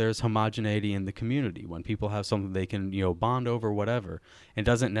 when there's homogeneity in the community, when people have something they can bond over, whatever. It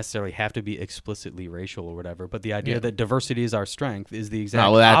doesn't necessarily have to be explicitly racial or whatever, but the idea that diversity is our strength is the exact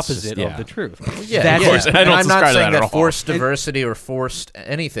opposite of the truth. Of course. And I'm not saying that forced diversity or forced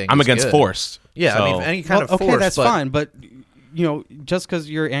anything. I'm against forced. Yeah, so. I mean any kind of force. Okay, that's fine, but just because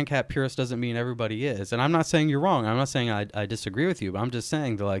you're ANCAP purist doesn't mean everybody is. And I'm not saying you're wrong. I'm not saying I disagree with you, but I'm just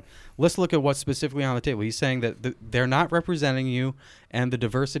saying that, like, let's look at what's specifically on the table. He's saying that they're not representing you and the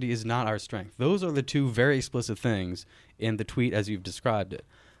diversity is not our strength. Those are the two very explicit things in the tweet as you've described it.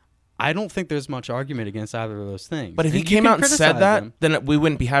 I don't think there's much argument against either of those things. But if he came out and said that, then we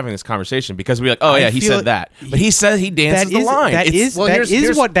wouldn't be having this conversation because we're like, he said that. But he said he dances the line. That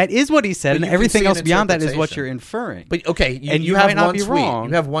is what he said, and everything else beyond that is what you're inferring. But okay, you have one tweet. Wrong.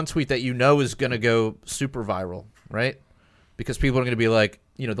 You have one tweet that is going to go super viral, right? Because people are going to be like,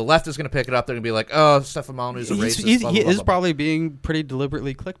 the left is going to pick it up. They're going to be like, oh, Stefan Molyneux's a racist. He is probably being pretty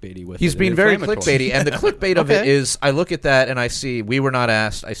deliberately clickbaity with it. He's being very clickbaity. And the clickbait of it is, I look at that and I see, we were not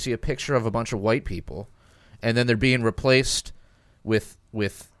asked. I see a picture of a bunch of white people, and then they're being replaced with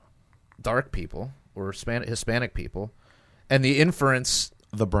dark people or Hispanic people. And the inference,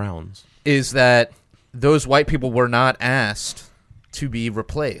 the Browns, is that those white people were not asked to be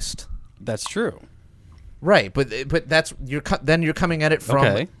replaced. That's true. Right, but that's you're coming at it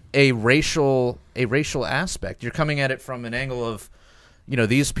from a racial aspect. You're coming at it from an angle of,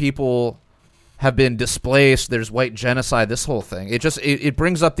 these people have been displaced. There's white genocide. This whole thing. It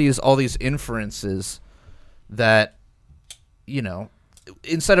brings up all these inferences that,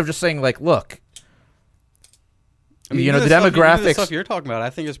 instead of just saying like, look, I mean, the demographics. The stuff you're talking about,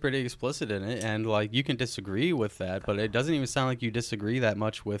 I think is pretty explicit in it, and like you can disagree with that, but it doesn't even sound like you disagree that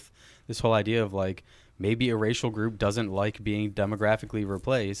much with this whole idea of like, maybe a racial group doesn't like being demographically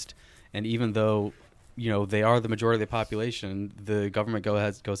replaced, and even though they are the majority of the population, the government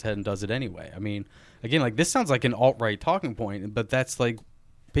goes ahead and does it anyway. I mean, again, like this sounds like an alt-right talking point, but that's like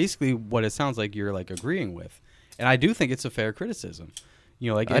basically what it sounds like you're like agreeing with, and I do think it's a fair criticism.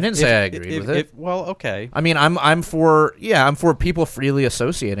 I didn't say I agreed with it. Well, okay. I mean, I'm for people freely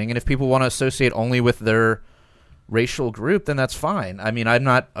associating, and if people want to associate only with their racial group, then that's fine. I mean,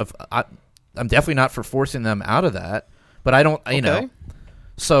 I'm definitely not for forcing them out of that, but I don't,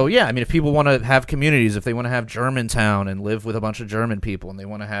 So, yeah, I mean, if people want to have communities, if they want to have Germantown and live with a bunch of German people, and they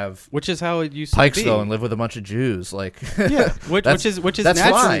want to have... Which is how it used to be. Pikesville and live with a bunch of Jews, like... Yeah, which is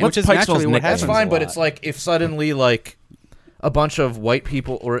naturally what happens. That's fine, but it's like, if suddenly, like, a bunch of white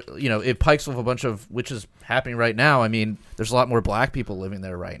people, or, if Pikesville have a bunch of... Which is happening right now, I mean, there's a lot more black people living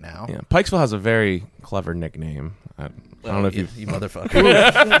there right now. Yeah, Pikesville has a very clever nickname. I don't know if you motherfucker.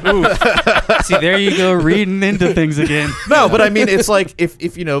 Ooh. See, there you go, reading into things again. No, but I mean, it's like if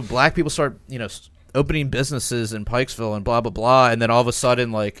black people start opening businesses in Pikesville and blah blah blah, and then all of a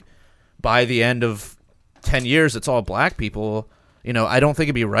sudden, like by the end of 10 years, it's all black people. I don't think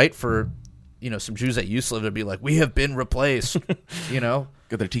it'd be right for some Jews that used to live to be like, we have been replaced. Get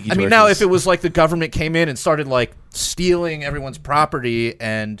their tiki. I mean, now if it was like the government came in and started like stealing everyone's property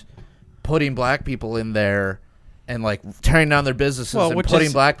and putting black people in there, and like tearing down their businesses and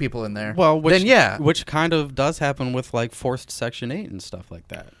putting black people in there. Which kind of does happen with like forced Section 8 and stuff like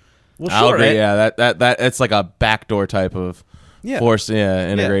that. Well, sure, right? Yeah, that it's like a backdoor type of forced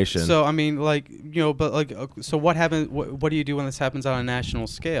integration. Yeah. So I mean, like but like, so what happens? What do you do when this happens on a national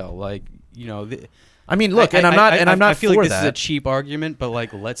scale? Like I mean, look, I'm not I feel for like this that. is a cheap argument, but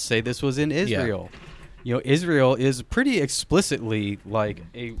like, let's say this was in Israel. You know, Israel is pretty explicitly like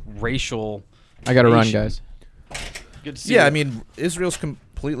a racial. I got to run, nation. guys. Good to see Yeah, you. I mean, Israel's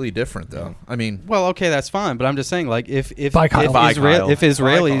completely different, though. I mean, Well, okay, that's fine, but I'm just saying, like, if Bye, Kyle. Bye, Kyle.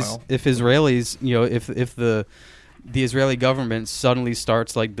 Israelis, you know, if the Israeli government suddenly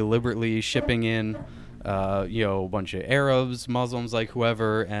starts like deliberately shipping in, you know, a bunch of Arabs, Muslims, like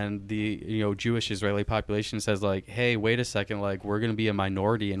whoever, and the Jewish Israeli population says like, hey, wait a second, like we're gonna be a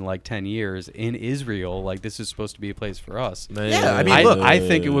minority in like 10 years in Israel, like this is supposed to be a place for us. Yeah, I mean, look, I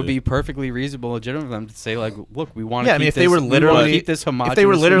think it would be perfectly reasonable, legitimate for them to say like, look, we want to. yeah, I mean, if they were literally keep this homogenous, if they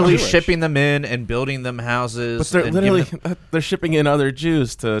were and literally Jewish. shipping them in and building them houses, But they're and literally giving them- they're shipping in other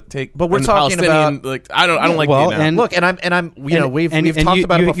Jews to take. But we're and talking Palestinian, about- like I don't like well, Vietnam. and- look, and I'm we've talked you,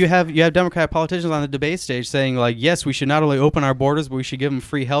 about it before. you have Democratic politicians on the debate stage saying like, yes, we should not only open our borders, but we should give them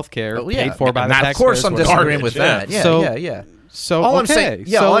free health care Oh, yeah. paid for by And the that- taxpayers. of course, I'm whatever. disagreeing with Garbage, that. yeah. Yeah, So- yeah. So All okay. I'm saying-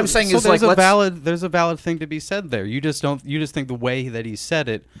 yeah, so, all I'm saying so is, there's like, there's a valid thing to be said there. You just think the way that he said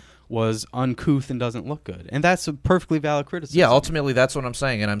it was uncouth and doesn't look good, and that's a perfectly valid criticism. Yeah, ultimately that's what I'm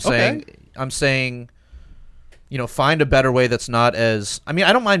saying, and I'm saying, you know, find a better way that's not as. I mean,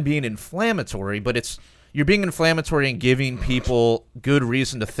 I don't mind being inflammatory, but you're being inflammatory and giving people good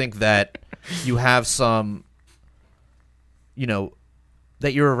reason to think that you have some, you know,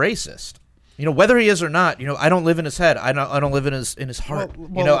 that you're a racist. You know, whether he is or not, you know, I don't live in his head. I don't live in his heart.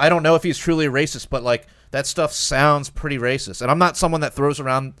 You know, I don't know if he's truly a racist, but like that stuff sounds pretty racist. And I'm not someone that throws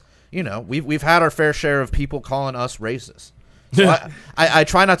around. You know, we've had our fair share of people calling us racist. So I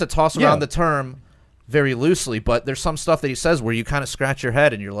try not to toss around the term very loosely, but there's some stuff that he says where you kind of scratch your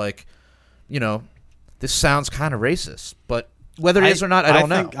head and you're like, you know, this sounds kind of racist. But whether it is or not, I don't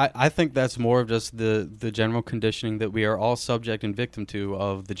know. I think that's more of just the general conditioning that we are all subject and victim to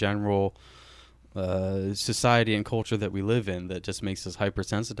of the general society and culture that we live in that just makes us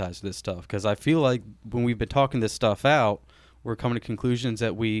hypersensitized to this stuff. Because I feel like when we've been talking this stuff out, we're coming to conclusions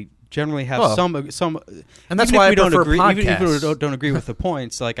that we generally have some, and that's even why if I we don't prefer agree, even if we podcasts. don't agree with the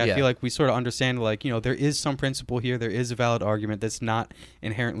points. Like I Yeah. feel like we sort of understand, like, you know, there is some principle here, there is a valid argument that's not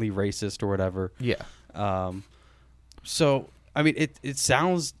inherently racist or whatever. Yeah. So I mean, it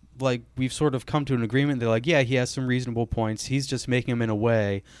sounds like we've sort of come to an agreement that, like, yeah, he has some reasonable points. He's just making them in a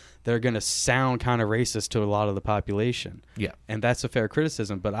way that are going to sound kind of racist to a lot of the population. Yeah. And that's a fair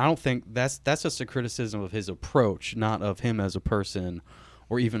criticism, but I don't think that's just a criticism of his approach, not of him as a person,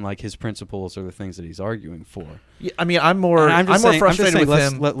 or even like his principles or the things that he's arguing for. Yeah, I mean, I'm more And I'm just saying, frustrated with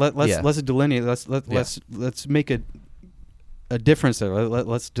let's, him. Let's delineate. Let's make a difference there.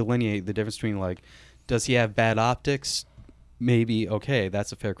 Let's delineate the difference between, like, does he have bad optics? Maybe, okay,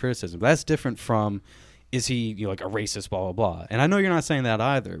 that's a fair criticism. But that's different from, is he, you know, like a racist, blah, blah, blah. And I know you're not saying that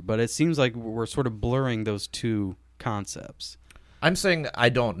either, but it seems like we're sort of blurring those two concepts. I'm saying I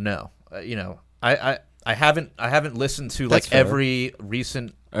don't know. You know, I haven't listened to That's like fair. every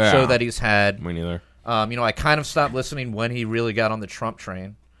recent Yeah. show that he's had. Me neither. You know, I kind of stopped listening when he really got on the Trump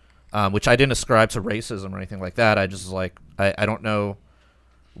train, which I didn't ascribe to racism or anything like that. I just was like, I don't know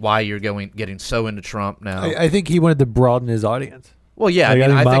why you're getting so into Trump now. I think he wanted to broaden his audience. Well, yeah, Like, I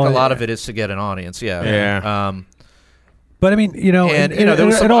mean, I think a Violent- lot of it is to get an audience. Yeah. Yeah. But I mean, you know, And, in, you know, there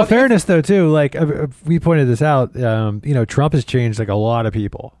was in some all other- fairness, though, too, like we pointed this out, you know, Trump has changed like a lot of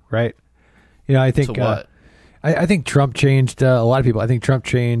people, right? You know, I think To what? I think Trump changed a lot of people. I think Trump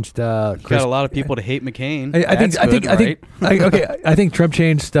changed. Got a lot of people to hate McCain. I think That's good, right? okay. I think Trump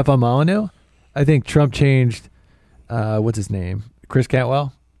changed Stefan Molyneux. I think Trump changed what's his name, Chris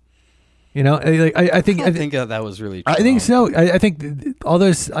Cantwell. You know, I think I think that was really I think so. I think all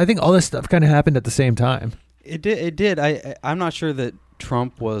this stuff kind of happened at the same time. It did. I'm not sure that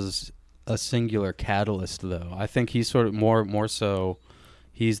Trump was a singular catalyst, though. I think he's sort of more so.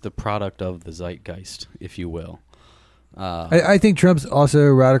 He's the product of the zeitgeist, if you will. I think Trump's also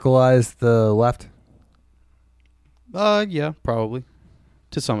radicalized the left. Yeah, probably,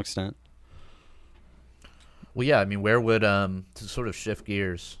 to some extent. Well, yeah, I mean, where would to sort of shift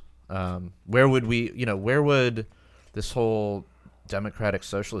gears? Where would this whole democratic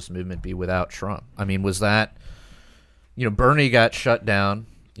socialist movement be without Trump? I mean, was that, you know, Bernie got shut down,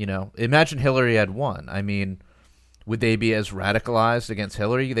 you know, imagine Hillary had won. I mean, would they be as radicalized against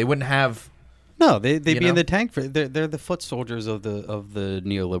Hillary? They wouldn't have. No, they'd You be in know? the tank for. They're the foot soldiers of the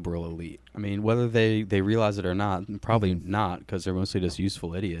neoliberal elite. I mean, whether they realize it or not, probably not, because they're mostly just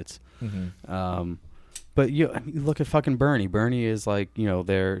useful idiots. But I mean, look at fucking Bernie. Bernie is like, you know,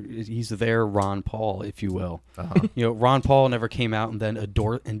 he's their Ron Paul, if you will. You know, Ron Paul never came out and then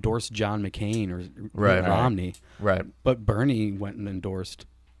endorsed John McCain or Right. Romney. Right. But Bernie went and endorsed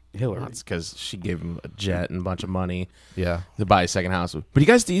Hillary. That's because she gave him a jet and a bunch of money Yeah. to buy a second house.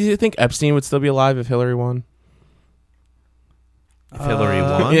 But do you think Epstein would still be alive if Hillary won? If Hillary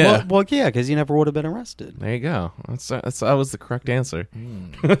won? Yeah. Well, yeah, because he never would have been arrested. There you go. That was the correct answer.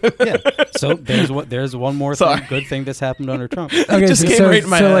 Yeah. So there's one more Sorry. good thing that's happened under Trump. Okay, just came right in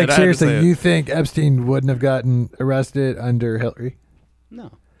my so head. like I had to say seriously, it. you think Epstein wouldn't have gotten arrested under Hillary?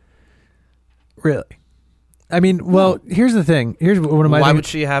 No. Really? I mean, well, here's the thing. Here's one of my. Why things. would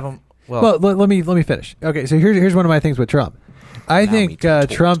she have him? Well, let me finish. Okay, so here's one of my things with Trump. I Allow me think to talk.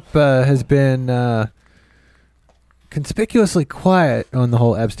 Trump has been conspicuously quiet on the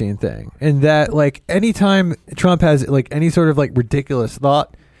whole Epstein thing, and that like anytime Trump has like any sort of like ridiculous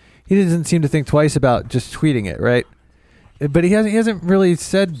thought, he doesn't seem to think twice about just tweeting it, right? But he hasn't really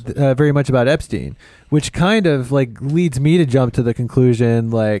said very much about Epstein, which kind of like leads me to jump to the conclusion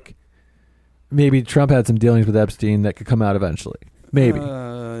like maybe Trump had some dealings with Epstein that could come out eventually. Maybe.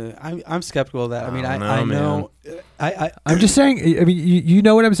 I'm skeptical of that. I mean, I don't I know, know. I'm just saying. I mean, you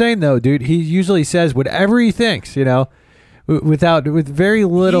know what I'm saying, though, dude. He usually says whatever he thinks, with very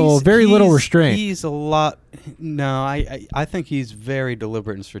little restraint. He's a lot. No, I think he's very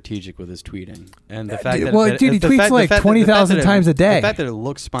deliberate and strategic with his tweeting, and the fact that he tweets like 20,000 times a day. The fact that it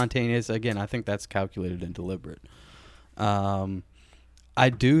looks spontaneous, again, I think that's calculated and deliberate. I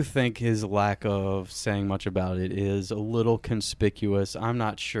do think his lack of saying much about it is a little conspicuous. I'm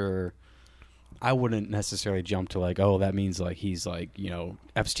not sure. I wouldn't necessarily jump to like, oh, that means like he's like,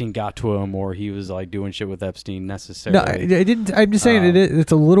 Epstein got to him or he was like doing shit with Epstein necessarily. No, I didn't. I'm just saying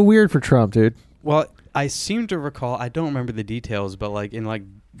it's a little weird for Trump, dude. Well, I seem to recall, I don't remember the details, but like in like,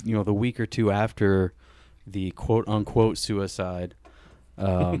 the week or two after the quote unquote suicide,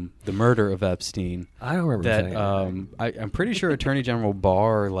 the murder of Epstein, I don't remember that I'm pretty sure Attorney General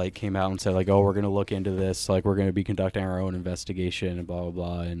Barr like came out and said like, oh, we're going to look into this, like we're going to be conducting our own investigation and blah blah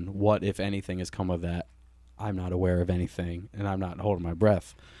blah, and what if anything has come of that. I'm not aware of anything, and I'm not holding my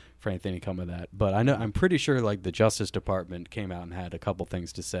breath for anything to come of that. But I'm pretty sure like the Justice Department came out and had a couple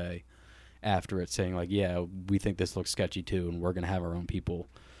things to say after it, saying like, yeah, we think this looks sketchy too, and we're going to have our own people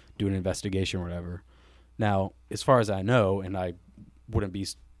do an investigation or whatever. Now, as far as I know, and I wouldn't be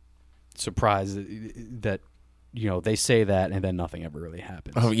surprised that they say that and then nothing ever really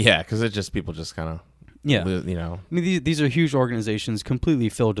happens. Oh yeah, because it's just people just kind of I mean, these are huge organizations completely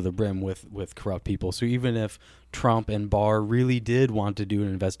filled to the brim with corrupt people. So even if Trump and Barr really did want to do an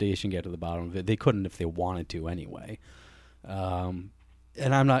investigation, get to the bottom of it, they couldn't if they wanted to anyway. And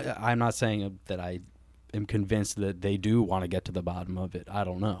I'm not saying that I am convinced that they do want to get to the bottom of it. I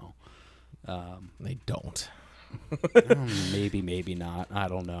don't know. they don't. Maybe not. I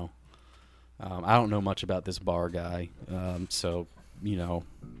don't know. I don't know much about this Barr guy. So,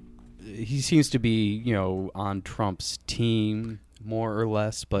 he seems to be, on Trump's team more or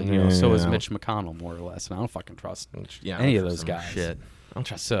less, but so is Mitch McConnell more or less, and I don't fucking trust any of those guys. Shit. I don't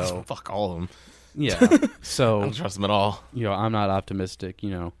trust fuck all of them. Yeah. So I don't trust them at all. I'm not optimistic.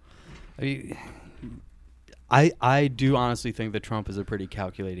 I mean, I do honestly think that Trump is a pretty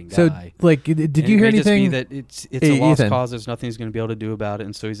calculating guy. So, like, did you hear anything? Just be that it's a lost Ethan. cause. There's nothing he's going to be able to do about it,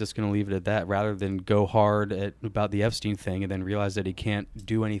 and so he's just going to leave it at that, rather than go hard about the Epstein thing and then realize that he can't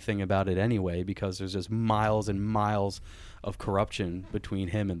do anything about it anyway because there's just miles and miles of corruption between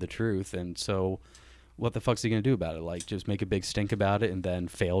him and the truth. And so, what the fuck's he going to do about it? Like, just make a big stink about it and then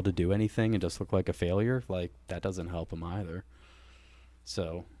fail to do anything and just look like a failure? Like, that doesn't help him either.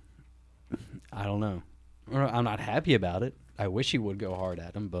 So, I don't know. I'm not happy about it. I wish he would go hard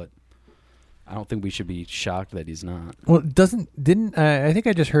at him, but I don't think we should be shocked that he's not. Well, I think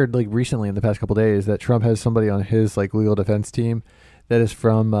I just heard like recently in the past couple days that Trump has somebody on his like legal defense team that is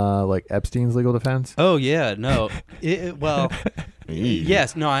from like Epstein's legal defense. Oh yeah, no.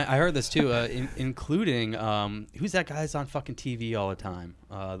 Yes, no. I heard this too, including who's that guy that's on fucking TV all the time?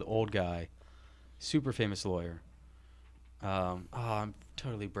 The old guy, super famous lawyer. I'm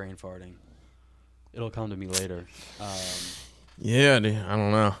totally brain farting. It'll come to me later. Yeah, dude, I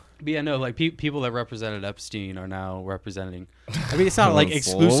don't know. But yeah, no, like people that represented Epstein are now representing. I mean, it's not like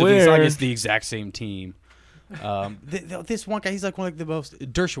exclusively. It's like it's the exact same team. This one guy, he's like one of the most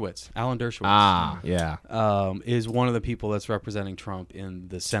Dershowitz, Alan Dershowitz. Ah, yeah. Is one of the people that's representing Trump in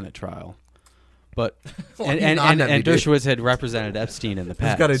the Senate trial. But Well, and not that big. Dershowitz had represented Epstein in the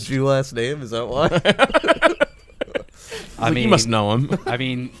past. He's got a Jew last name. Is that why? I mean, you must know him. I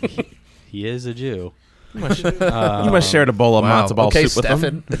mean, he is a Jew. You must share a bowl of matzo ball okay, soup with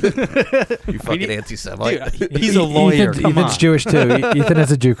him. You fucking anti-Semite. Dude, he's a lawyer. Come Ethan's on. Jewish too. Ethan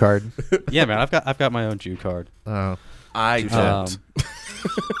has a Jew card. Yeah, man, I've got my own Jew card. I don't.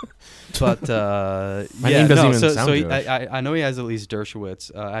 But My name doesn't even sound so Jewish. I know he has at least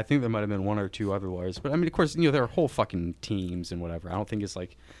Dershowitz. I think there might have been one or two other lawyers, but I mean, of course, there are whole fucking teams and whatever. I don't think it's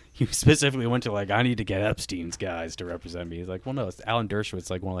like he specifically went to like, I need to get Epstein's guys to represent me. He's like, well, no, it's Alan Dershowitz,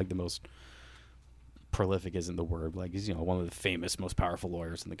 like one of like the most prolific isn't the word, like he's one of the famous, most powerful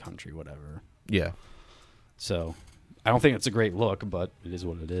lawyers in the country, whatever. Yeah. So I don't think it's a great look, but it is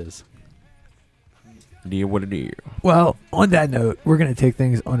what it is. Dear, what it is. Well, on that note, we're going to take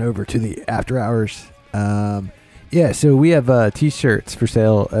things on over to the after hours. So we have T-shirts for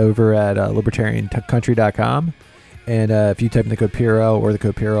sale over at libertariancountry.com. And if you type in the code PRL or the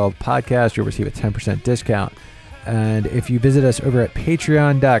code PRL podcast, you'll receive a 10% discount. And if you visit us over at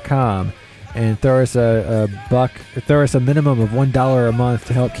patreon.com and throw us throw us a minimum of $1 a month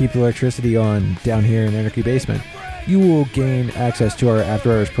to help keep the electricity on down here in Anarchy Basement, you will gain access to our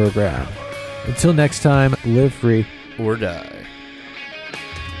after hours program. Until next time, live free Or die.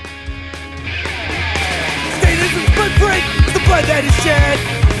 Statism split break is the blood that is shed,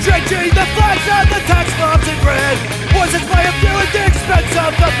 drenching the flags of the tax bombs in red. Poisons by a few at the expense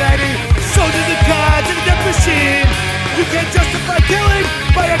of the many, sold to the gods in a death machine. You can't justify killing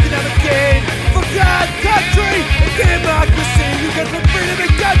by economic gain. For God, country, and democracy, you can put freedom in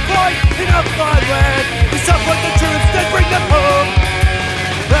gunpoint in a foreign land. You support the troops, then bring them home.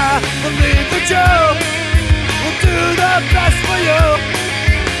 I believe that you will do the best for you,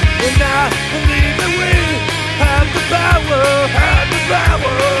 and I believe that we have the power,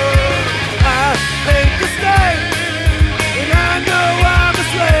 I hate the state, and I know I'm a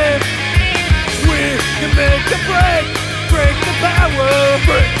slave. We can make the break the power.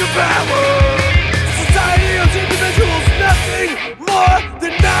 Society owes individuals nothing more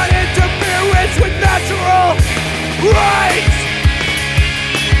than non-interference with natural rights.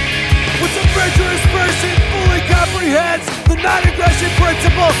 Once a virtuous person fully comprehends the non-aggression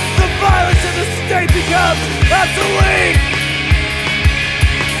principle, the violence of the state becomes obsolete.